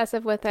too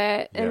obsessive with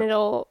it, and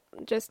it'll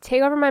just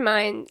take over my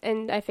mind,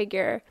 and I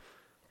figure,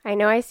 I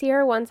know I see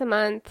her once a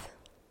month.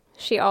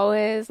 She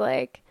always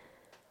like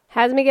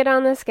has me get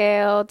on the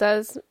scale,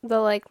 does the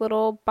like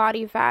little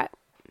body fat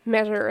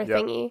measure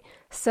thingy.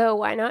 So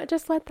why not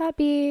just let that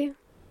be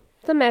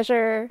the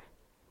measure,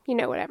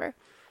 whatever.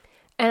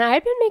 And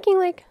I've been making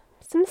like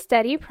some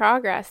steady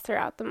progress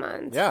throughout the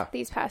months,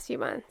 these past few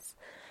months,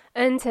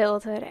 until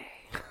today.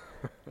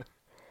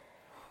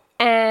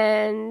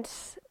 And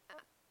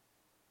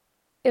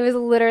it was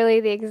literally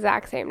the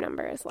exact same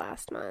number as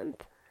last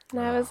month.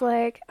 And I was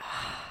like,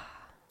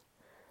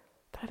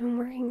 but I've been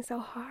working so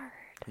hard.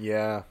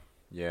 Yeah.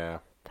 Yeah.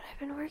 But I've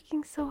been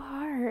working so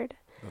hard.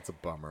 That's a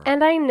bummer.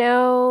 And I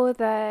know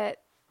that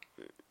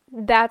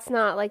that's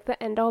not like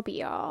the end all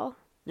be all.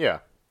 Yeah.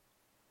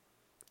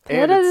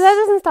 That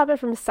doesn't stop it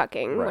from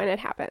sucking when it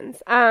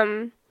happens.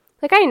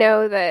 Like I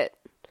know that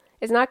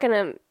it's not going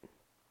to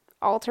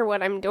alter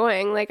what I'm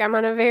doing. Like I'm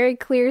on a very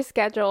clear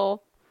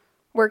schedule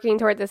working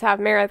toward this half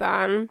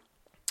marathon.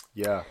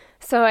 Yeah.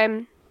 So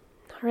I'm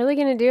not really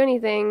going to do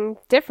anything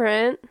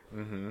different.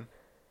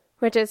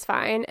 Which is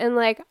fine. And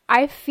like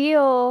I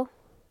feel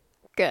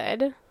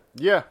good.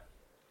 Yeah.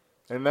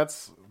 And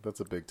that's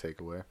a big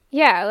takeaway.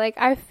 Yeah, like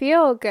I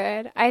feel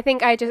good. I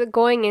think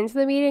going into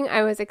the meeting,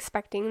 I was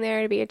expecting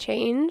there to be a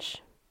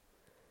change.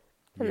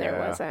 And there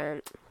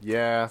wasn't.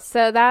 Yeah.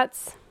 So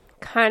that's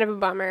kind of a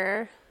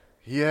bummer.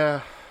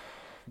 Yeah.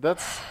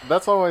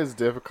 That's always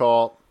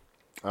difficult.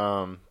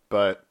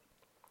 But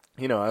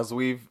as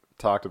we've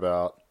talked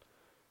about,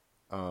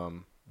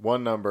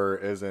 one number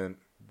isn't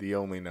the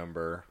only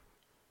number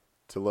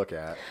to look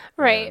at,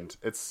 right? And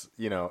it's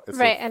it's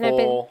right, and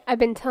I've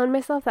been telling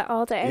myself that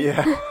all day.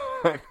 Yeah,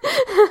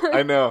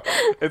 I know.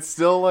 It's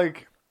still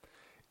like,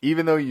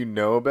 even though you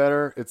know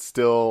better, it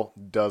still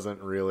doesn't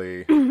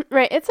really.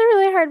 Right, it's a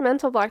really hard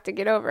mental block to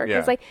get over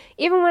because like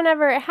even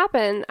whenever it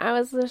happened, I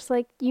was just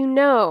like,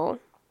 that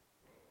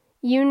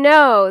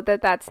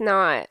that's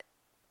not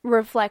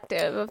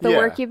reflective of the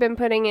work you've been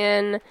putting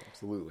in.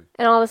 Absolutely.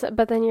 And all this,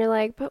 but then you're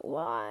like, but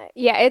why?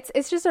 Yeah,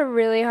 it's just a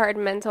really hard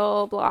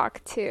mental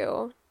block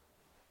to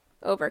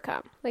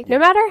overcome. Like no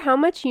matter how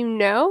much you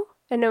know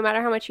and no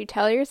matter how much you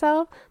tell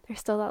yourself, there's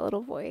still that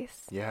little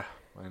voice. Yeah,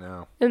 I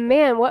know. And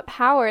man, what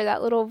power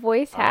that little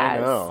voice has.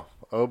 I know.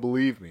 Oh,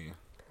 believe me.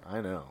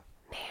 I know.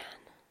 Man.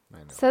 I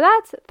know. So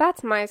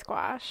that's my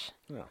squash.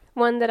 Yeah.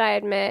 One that I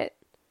admit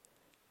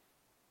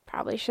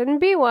probably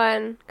shouldn't be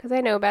one because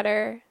I know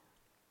better.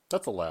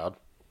 That's allowed.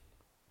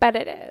 But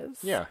it is.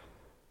 Yeah.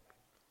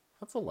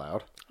 That's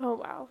allowed. Oh,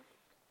 wow.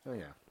 Oh,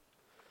 yeah.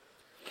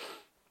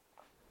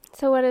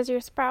 So what is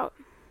your sprout?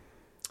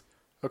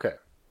 Okay.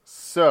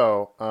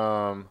 So,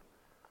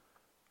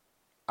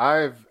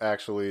 I've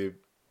actually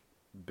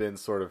been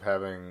sort of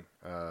having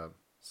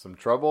some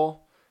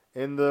trouble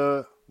in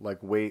the like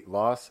weight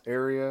loss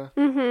area,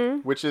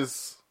 which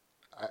is,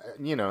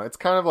 it's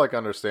kind of like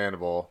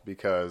understandable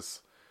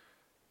because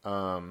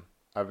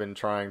I've been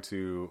trying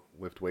to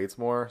lift weights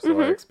more,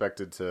 so I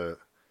expected to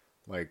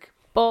like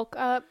bulk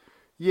up.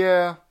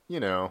 Yeah,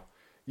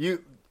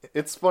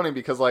 it's funny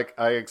because like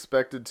I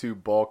expected to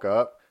bulk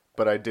up,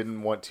 but I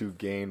didn't want to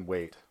gain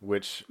weight,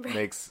 which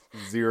makes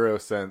zero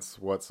sense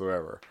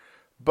whatsoever.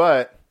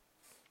 But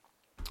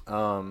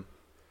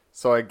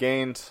So I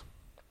gained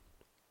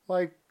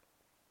like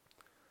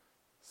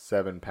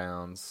 7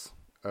 pounds,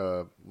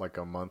 like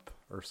a month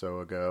or so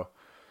ago.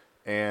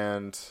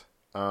 And,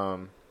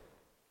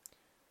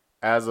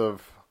 as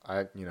of,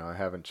 I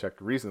haven't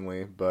checked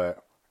recently,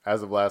 but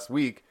as of last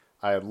week,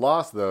 I had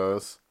lost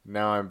those.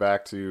 Now I'm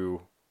back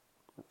to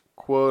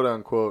quote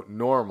unquote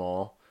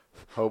normal.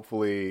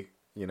 Hopefully,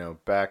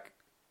 back,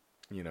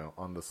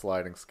 on the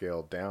sliding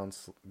scale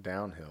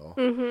downhill.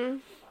 Mm-hmm.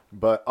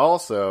 But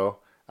also,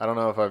 I don't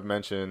know if I've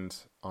mentioned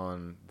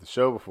on the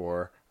show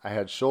before, I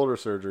had shoulder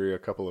surgery a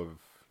couple of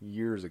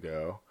years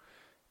ago,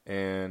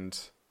 and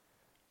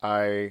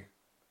I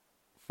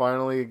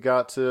finally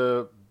got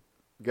to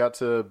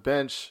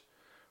bench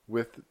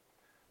with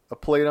a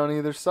plate on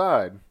either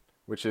side,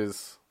 which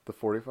is the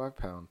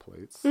 45-pound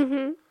plates.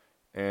 Mm-hmm.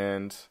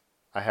 And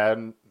I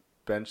hadn't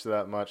benched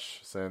that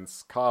much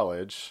since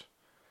college,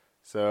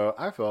 so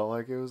I felt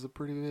like it was a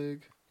pretty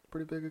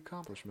big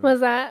accomplishment.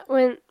 Was that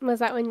when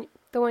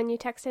the one you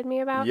texted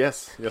me about?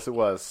 Yes, it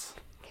was.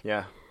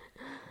 Yeah.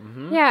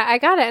 Mm-hmm. Yeah, I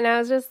got it, and I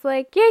was just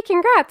like, "Yay,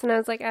 congrats!" And I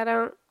was like, "I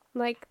don't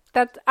like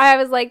that." I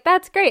was like,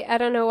 "That's great." I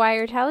don't know why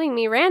you're telling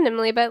me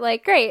randomly, but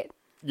like, great.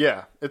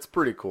 Yeah, it's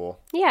pretty cool.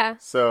 Yeah.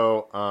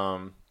 So,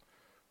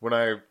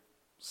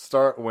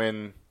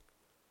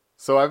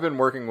 so I've been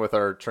working with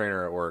our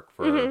trainer at work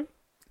for mm-hmm.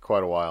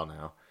 quite a while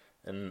now,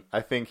 and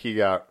I think he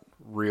got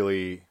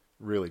really,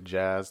 really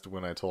jazzed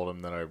when I told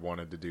him that I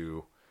wanted to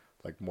do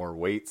like more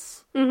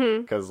weights,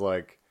 because mm-hmm.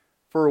 like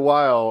for a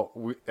while,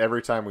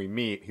 every time we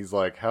meet, he's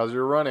like, "How's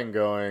your running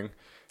going?"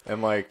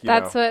 And like,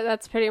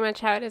 that's pretty much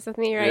how it is with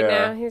me right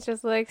now. He's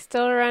just like,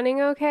 "Still running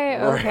okay?"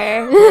 Right.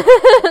 Okay.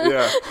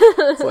 Yeah.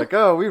 It's like,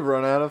 oh, we've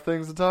run out of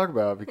things to talk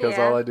about because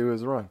all I do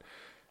is run.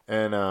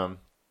 And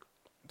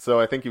so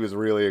I think he was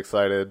really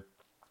excited,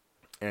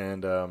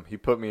 and he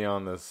put me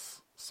on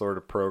this sort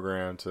of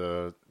program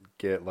to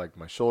get like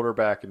my shoulder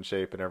back in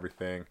shape and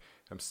everything.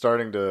 I'm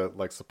starting to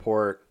like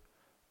support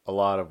a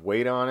lot of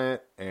weight on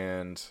it,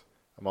 and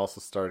I'm also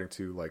starting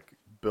to like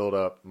build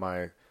up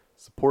my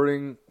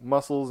supporting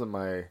muscles in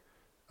my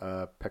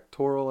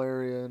pectoral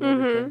area and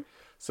mm-hmm. everything.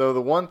 So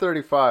the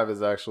 135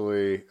 is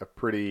actually a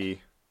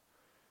pretty,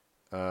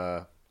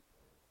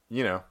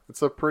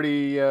 it's a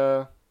pretty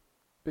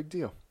big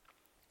deal.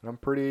 And I'm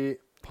pretty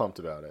pumped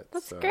about it.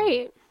 That's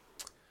great.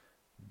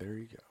 There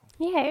you go.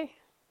 Yay.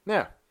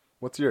 Yeah.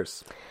 What's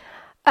yours?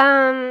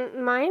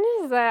 Mine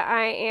is that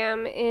I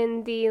am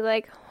in the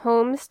like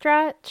home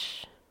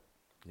stretch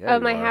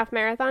of my half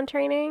marathon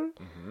training.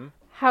 Mm-hmm.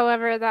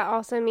 However, that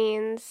also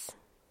means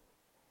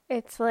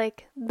it's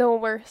like the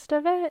worst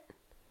of it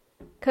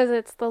because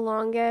it's the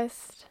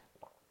longest.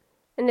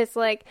 And it's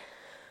like,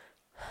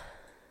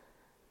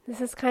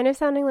 this is kind of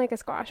sounding like a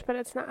squash, but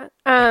it's not.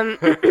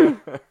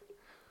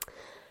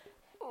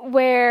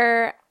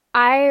 Where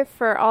I,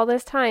 for all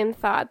this time,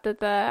 thought that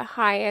the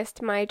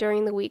highest my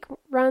during the week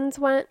runs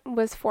went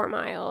was 4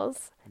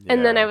 miles. Yeah.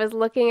 And then I was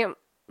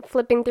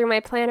flipping through my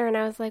planner, and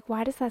I was like,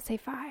 why does that say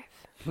 5?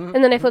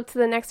 And then I flipped to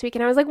the next week,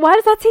 and I was like, why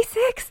does that say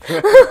 6?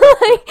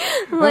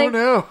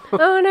 Oh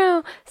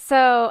no.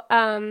 So,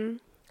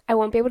 I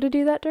won't be able to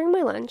do that during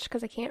my lunch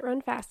because I can't run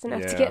fast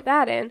enough to get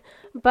that in.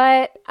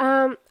 But,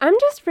 I'm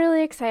just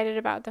really excited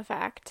about the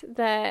fact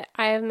that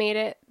I have made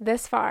it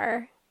this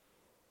far,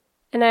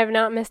 and I have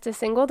not missed a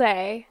single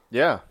day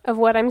of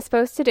what I'm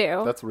supposed to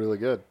do. That's really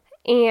good.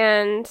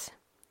 And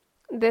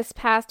this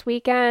past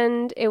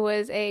weekend, it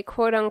was a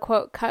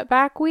quote-unquote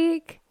cutback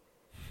week.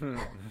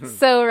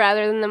 So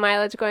rather than the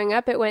mileage going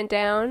up, it went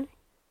down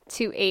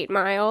to 8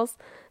 miles,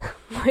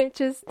 which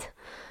is,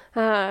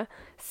 but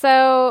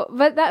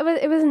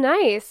it was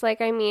nice. Like,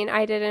 I mean,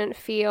 I didn't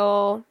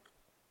feel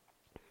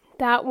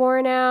that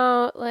worn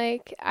out.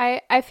 Like,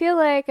 I feel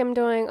like I'm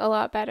doing a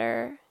lot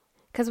better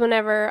because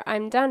whenever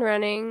I'm done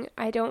running,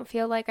 I don't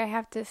feel like I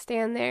have to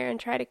stand there and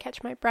try to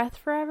catch my breath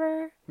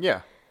forever.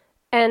 Yeah.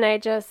 And I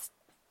just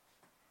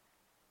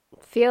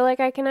feel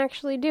like I can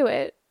actually do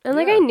it. And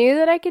like, I knew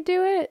that I could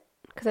do it,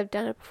 because I've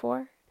done it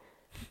before,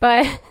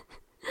 but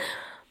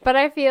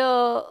I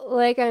feel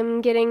like I'm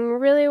getting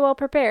really well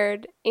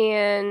prepared,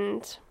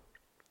 and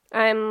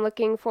I'm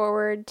looking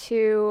forward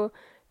to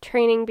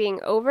training being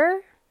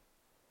over,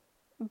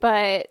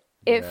 but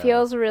it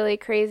feels really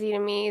crazy to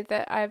me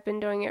that I've been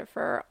doing it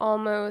for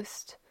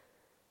almost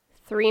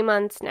 3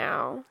 months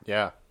now.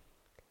 Yeah.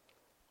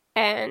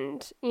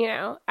 And,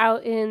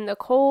 out in the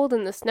cold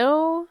and the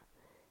snow,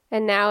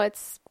 and now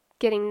it's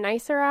getting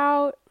nicer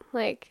out,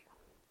 like,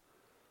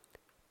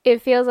 it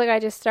feels like I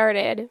just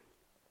started,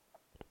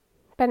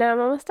 but now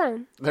I'm almost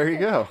done. There you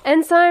go.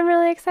 And so I'm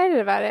really excited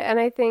about it, and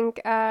I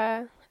think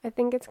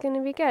it's going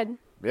to be good.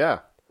 Yeah.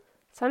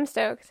 So I'm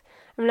stoked.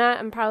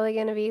 I'm probably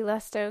going to be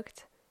less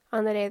stoked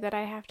on the day that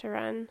I have to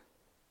run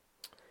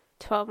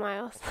 12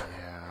 miles.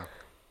 Yeah.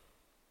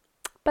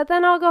 But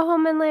then I'll go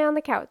home and lay on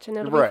the couch, and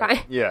it'll be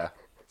fine. Yeah.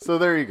 So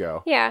there you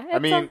go. Yeah. I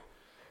mean,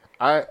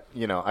 I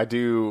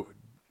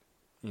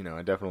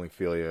definitely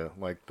feel you.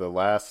 Like the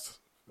last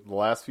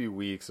few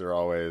weeks are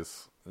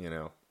always,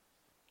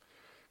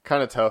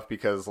 kind of tough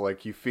because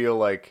like you feel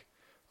like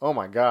oh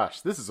my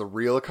gosh, this is a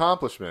real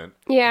accomplishment.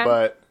 Yeah.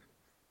 But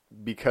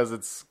because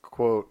it's,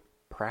 quote,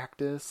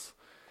 practice,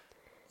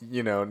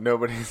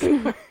 nobody's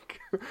like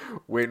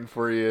waiting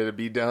for you to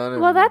be done.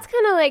 Well, that's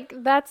kind of like,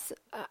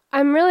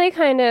 I'm really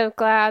kind of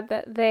glad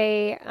that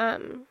they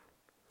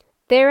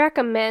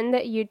recommend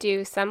that you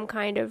do some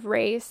kind of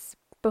race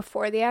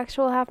before the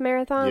actual half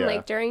marathon,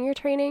 like during your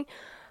training.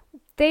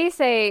 They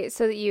say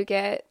so that you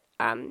get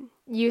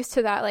used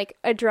to that, like,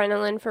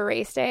 adrenaline for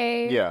race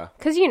day. Yeah.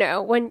 Because,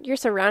 when you're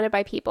surrounded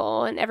by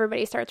people and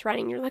everybody starts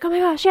running, you're like, oh my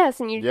gosh, yes.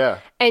 And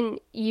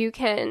you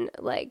can,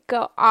 like,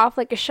 go off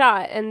like a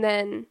shot and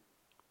then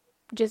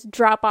just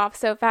drop off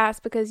so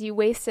fast because you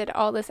wasted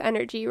all this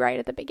energy right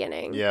at the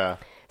beginning. Yeah.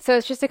 So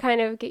it's just to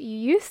kind of get you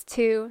used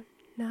to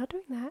not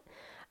doing that.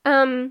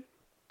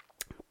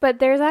 But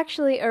there's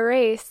actually a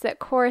race that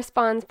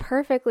corresponds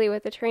perfectly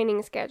with the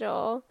training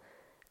schedule.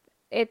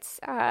 It's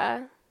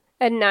a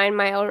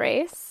 9-mile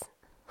race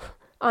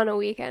on a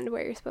weekend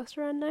where you're supposed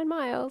to run 9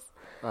 miles.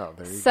 Oh,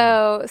 there you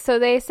go. So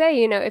they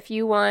say, if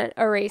you want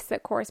a race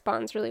that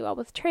corresponds really well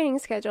with the training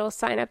schedule,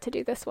 sign up to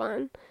do this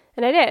one.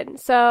 And I did.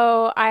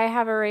 So I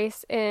have a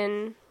race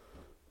in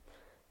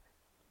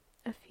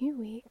a few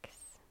weeks.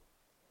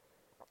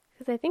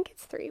 Because I think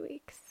it's 3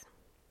 weeks.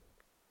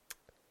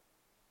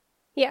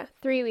 Yeah,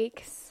 3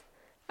 weeks.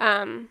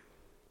 To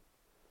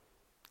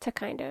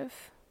kind of...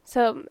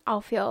 So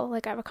I'll feel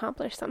like I've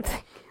accomplished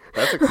something.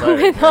 That's exciting.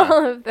 With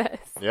all of this.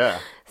 Yeah.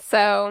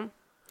 So,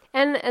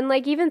 and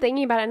like even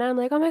thinking about it now, I'm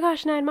like, oh my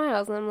gosh, 9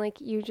 miles. And I'm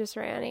like, you just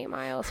ran 8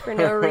 miles for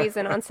no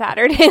reason on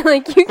Saturday.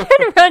 Like, you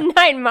can run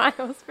 9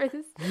 miles for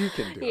this. You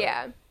can do it.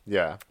 Yeah.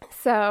 Yeah.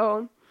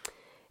 So,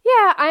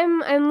 yeah,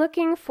 I'm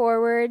looking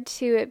forward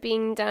to it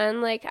being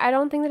done. Like, I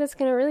don't think that it's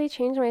going to really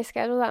change my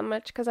schedule that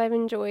much because I've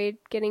enjoyed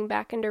getting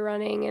back into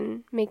running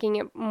and making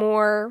it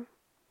more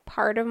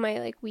part of my,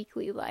 like,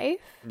 weekly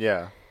life.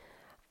 Yeah.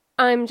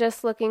 I'm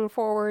just looking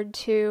forward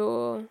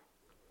to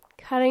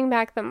cutting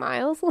back the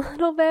miles a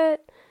little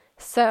bit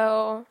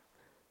so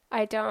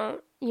I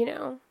don't,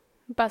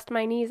 bust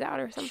my knees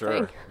out or something.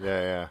 Sure.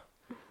 Yeah.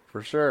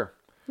 For sure.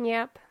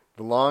 Yep.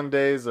 The long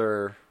days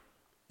are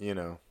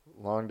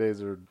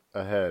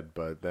ahead,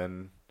 but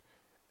then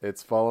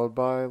it's followed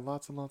by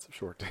lots and lots of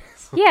short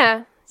days.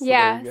 Yeah.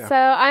 So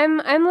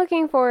I'm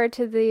looking forward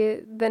to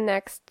the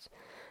next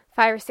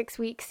 5 or 6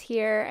 weeks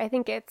here. I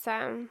think it's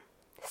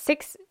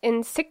 6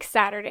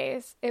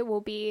 Saturdays it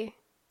will be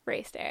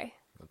race day.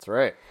 That's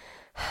right.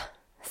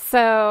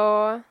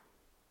 So I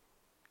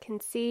can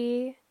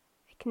see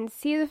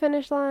the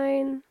finish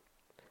line.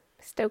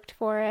 Stoked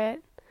for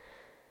it.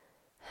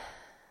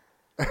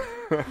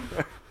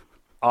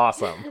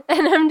 Awesome.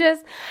 And I'm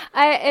just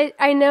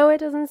I know it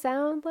doesn't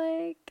sound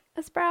like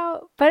a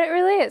sprout, but it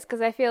really is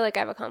because I feel like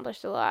I've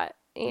accomplished a lot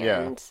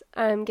and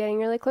I'm getting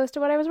really close to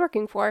what I was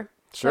working for.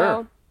 Sure.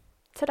 So,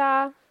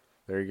 ta-da.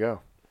 There you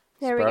go.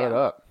 There we go. Sprout it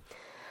up.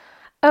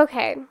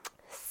 Okay.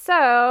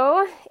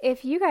 So,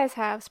 if you guys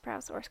have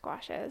sprouts or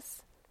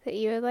squashes that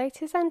you would like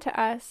to send to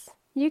us,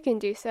 you can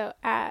do so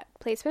at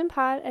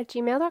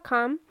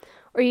platespinpod@gmail.com,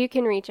 or you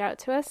can reach out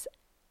to us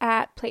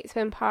at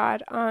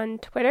platespinpod on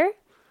Twitter.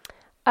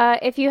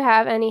 If you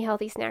have any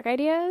healthy snack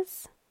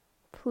ideas,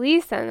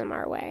 please send them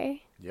our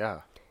way.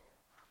 Yeah.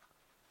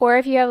 Or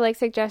if you have, like,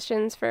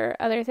 suggestions for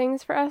other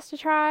things for us to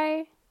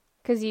try,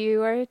 because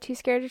you are too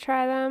scared to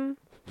try them.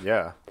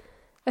 Yeah.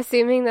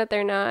 Assuming that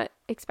they're not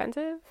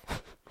expensive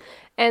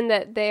and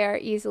that they are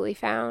easily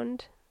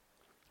found,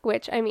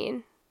 which, I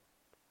mean,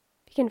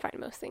 you can find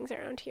most things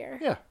around here.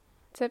 Yeah.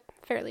 It's a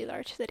fairly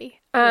large city.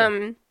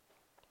 Yeah.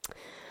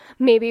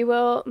 Maybe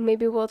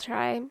we'll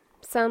try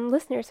some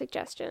listener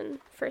suggestion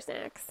for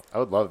snacks. I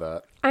would love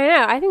that. I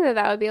know. I think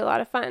that would be a lot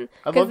of fun.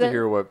 I'd love to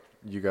hear what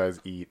you guys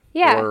eat.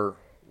 Yeah. Or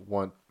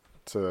want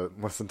to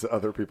listen to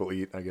other people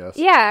eat, I guess.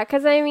 Yeah,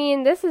 because, I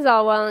mean, this is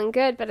all well and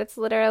good, but it's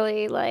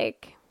literally,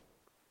 like,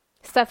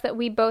 stuff that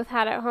we both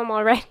had at home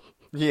already.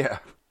 Yeah.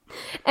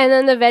 And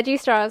then the veggie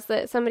straws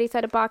that somebody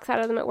said a box out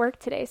of them at work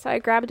today, so I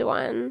grabbed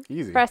one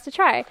for us to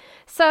try.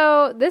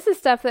 So this is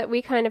stuff that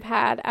we kind of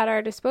had at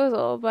our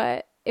disposal,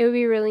 but it would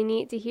be really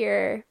neat to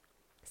hear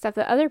stuff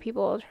that other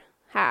people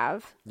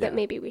have that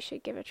maybe we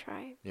should give a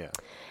try. Yeah.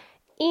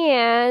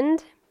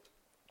 And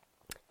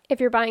if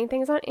you're buying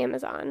things on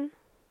Amazon,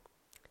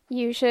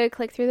 you should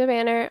click through the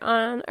banner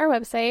on our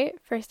website,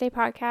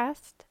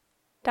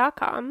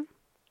 firstdaypodcast.com.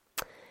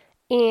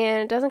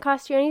 And it doesn't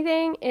cost you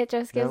anything. It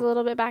just gives a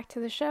little bit back to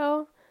the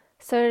show.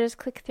 So just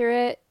click through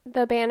it,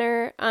 the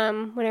banner,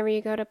 whenever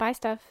you go to buy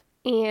stuff.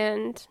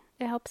 And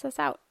it helps us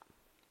out.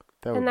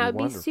 That would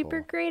be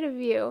super great of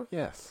you.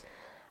 Yes.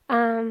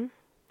 And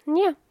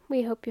yeah,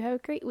 we hope you have a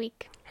great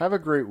week. Have a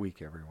great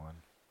week, everyone.